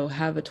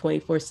 have a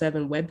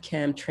 24/7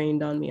 webcam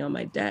trained on me on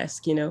my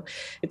desk.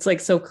 It's like,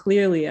 so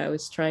clearly I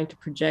was trying to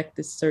project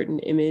this certain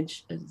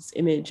image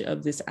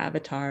of this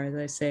avatar, as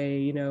I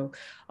say,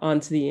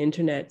 onto the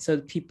internet,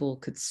 so people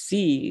could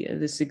see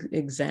this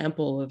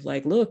example of,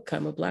 like, look,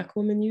 I'm a Black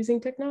woman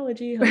using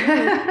technology.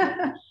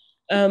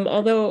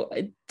 Although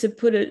it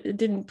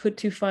didn't put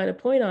too fine a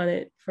point on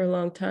it for a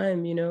long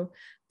time,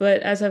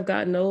 but as I've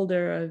gotten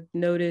older, I've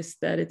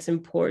noticed that it's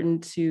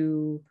important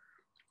to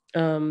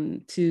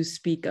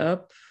speak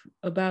up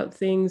about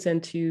things,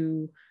 and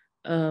to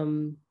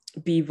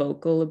be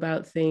vocal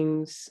about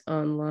things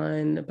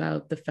online,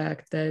 about the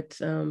fact that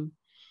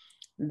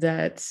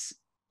that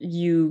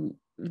you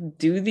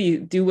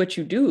do what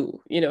you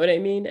do, you know what I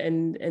mean,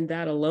 and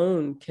that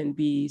alone can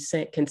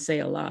say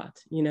a lot,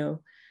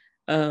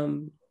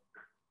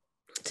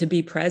 to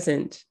be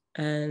present,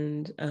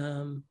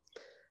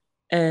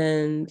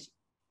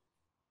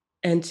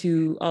 and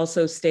to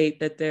also state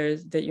that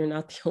that you're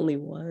not the only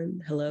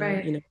one. Hello,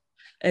 Right.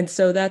 And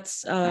so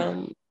that's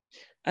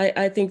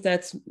I think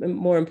that's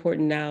more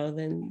important now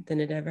than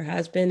it ever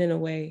has been, in a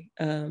way,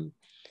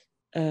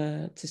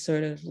 to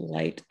sort of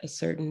light a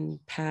certain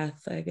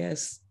path, I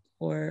guess,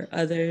 for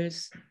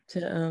others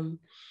to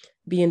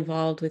be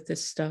involved with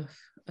this stuff.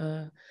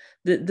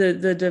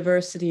 The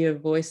diversity of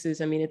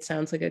voices, I mean, it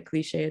sounds like a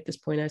cliche at this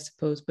point, I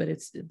suppose, but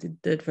the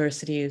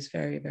diversity is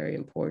very, very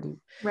important.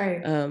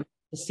 Right.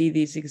 To see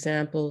these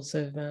examples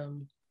of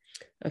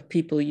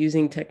people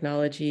using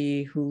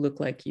technology who look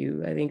like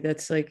you, I think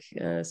that's like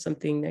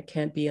something that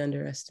can't be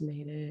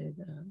overestimated.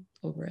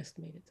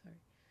 Sorry.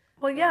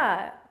 Well,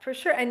 yeah, for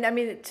sure. And I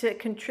mean, to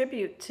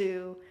contribute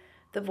to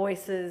the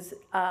voices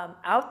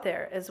out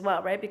there as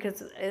well, right?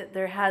 Because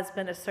there has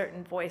been a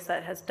certain voice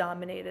that has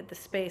dominated the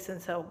space.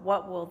 And so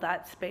what will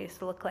that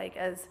space look like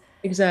as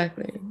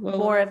exactly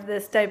more of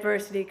this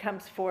diversity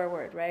comes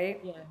forward,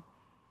 right?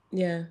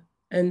 Yeah.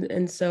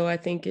 And so I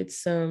think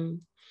it's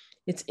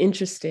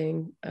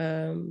interesting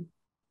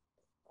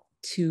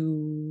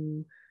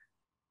to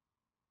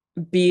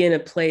be in a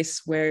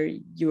place where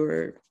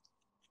you're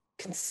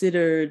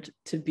considered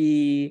to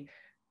be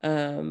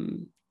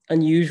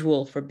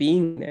unusual for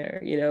being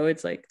there.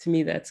 It's like, to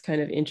me, that's kind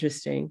of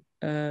interesting.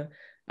 I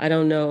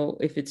don't know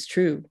if it's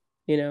true,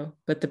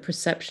 but the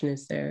perception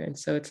is there. And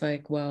so it's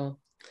like, well,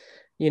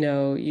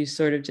 you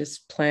sort of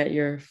just plant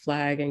your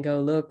flag and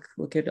go, look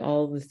at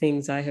all the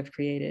things I have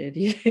created,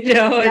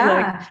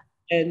 Yeah.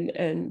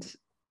 and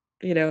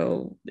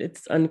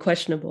it's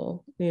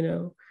unquestionable,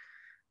 yeah,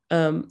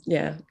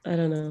 I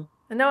don't know.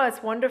 No,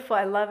 it's wonderful.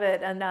 I love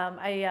it. And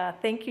I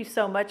thank you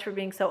so much for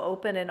being so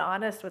open and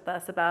honest with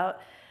us about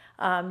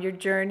your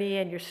journey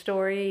and your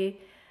story,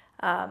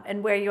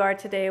 and where you are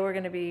today. We're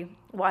going to be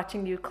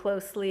watching you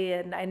closely.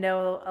 And I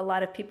know a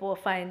lot of people will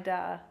find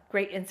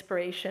great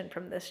inspiration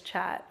from this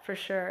chat for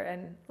sure,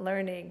 and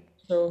learning.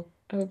 So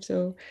I hope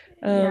so.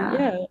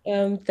 Yeah.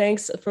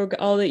 Thanks for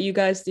all that you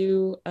guys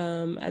do.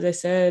 As I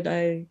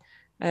said,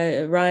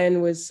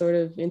 Ryan was sort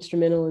of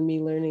instrumental in me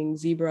learning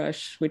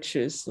ZBrush,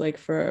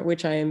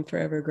 which I am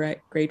forever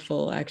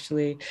grateful,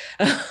 actually.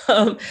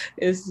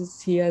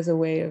 He has a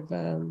way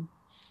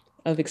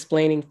of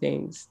explaining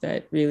things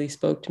that really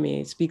spoke to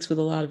me. It speaks with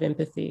a lot of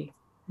empathy,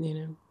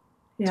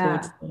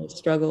 towards the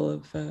struggle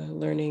of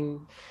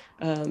learning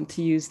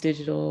to use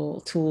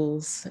digital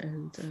tools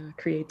and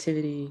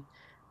creativity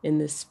in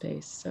this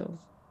space. So,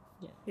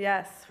 yeah.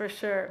 Yes, for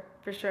sure.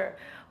 For sure.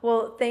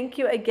 Well, thank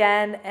you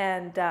again.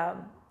 And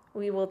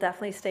we will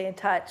definitely stay in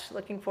touch.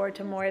 Looking forward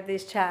to more of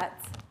these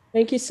chats.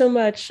 Thank you so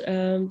much.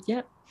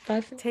 Yeah,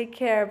 bye. Take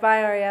care.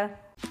 Bye, Arya.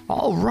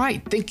 All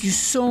right, thank you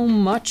so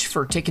much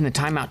for taking the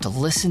time out to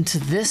listen to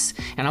this.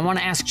 And I want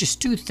to ask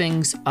just two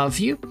things of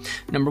you.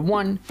 Number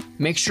one,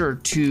 make sure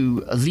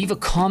to leave a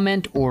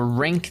comment or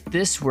rank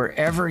this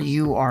wherever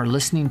you are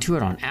listening to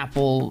it, on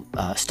Apple,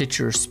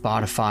 Stitcher,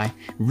 Spotify.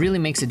 It really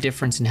makes a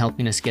difference in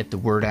helping us get the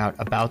word out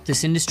about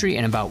this industry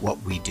and about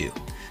what we do.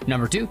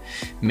 Number 2,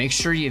 make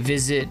sure you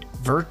visit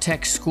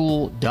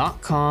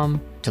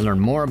vertexschool.com to learn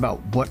more about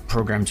what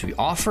programs we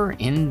offer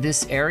in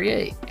this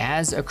area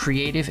as a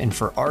creative and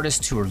for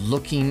artists who are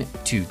looking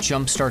to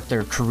jumpstart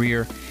their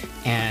career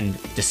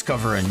and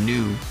discover a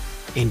new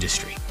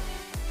industry.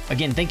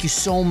 Again, thank you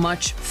so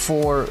much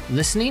for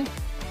listening.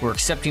 We're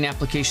accepting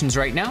applications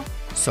right now,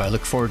 so I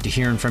look forward to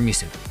hearing from you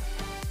soon.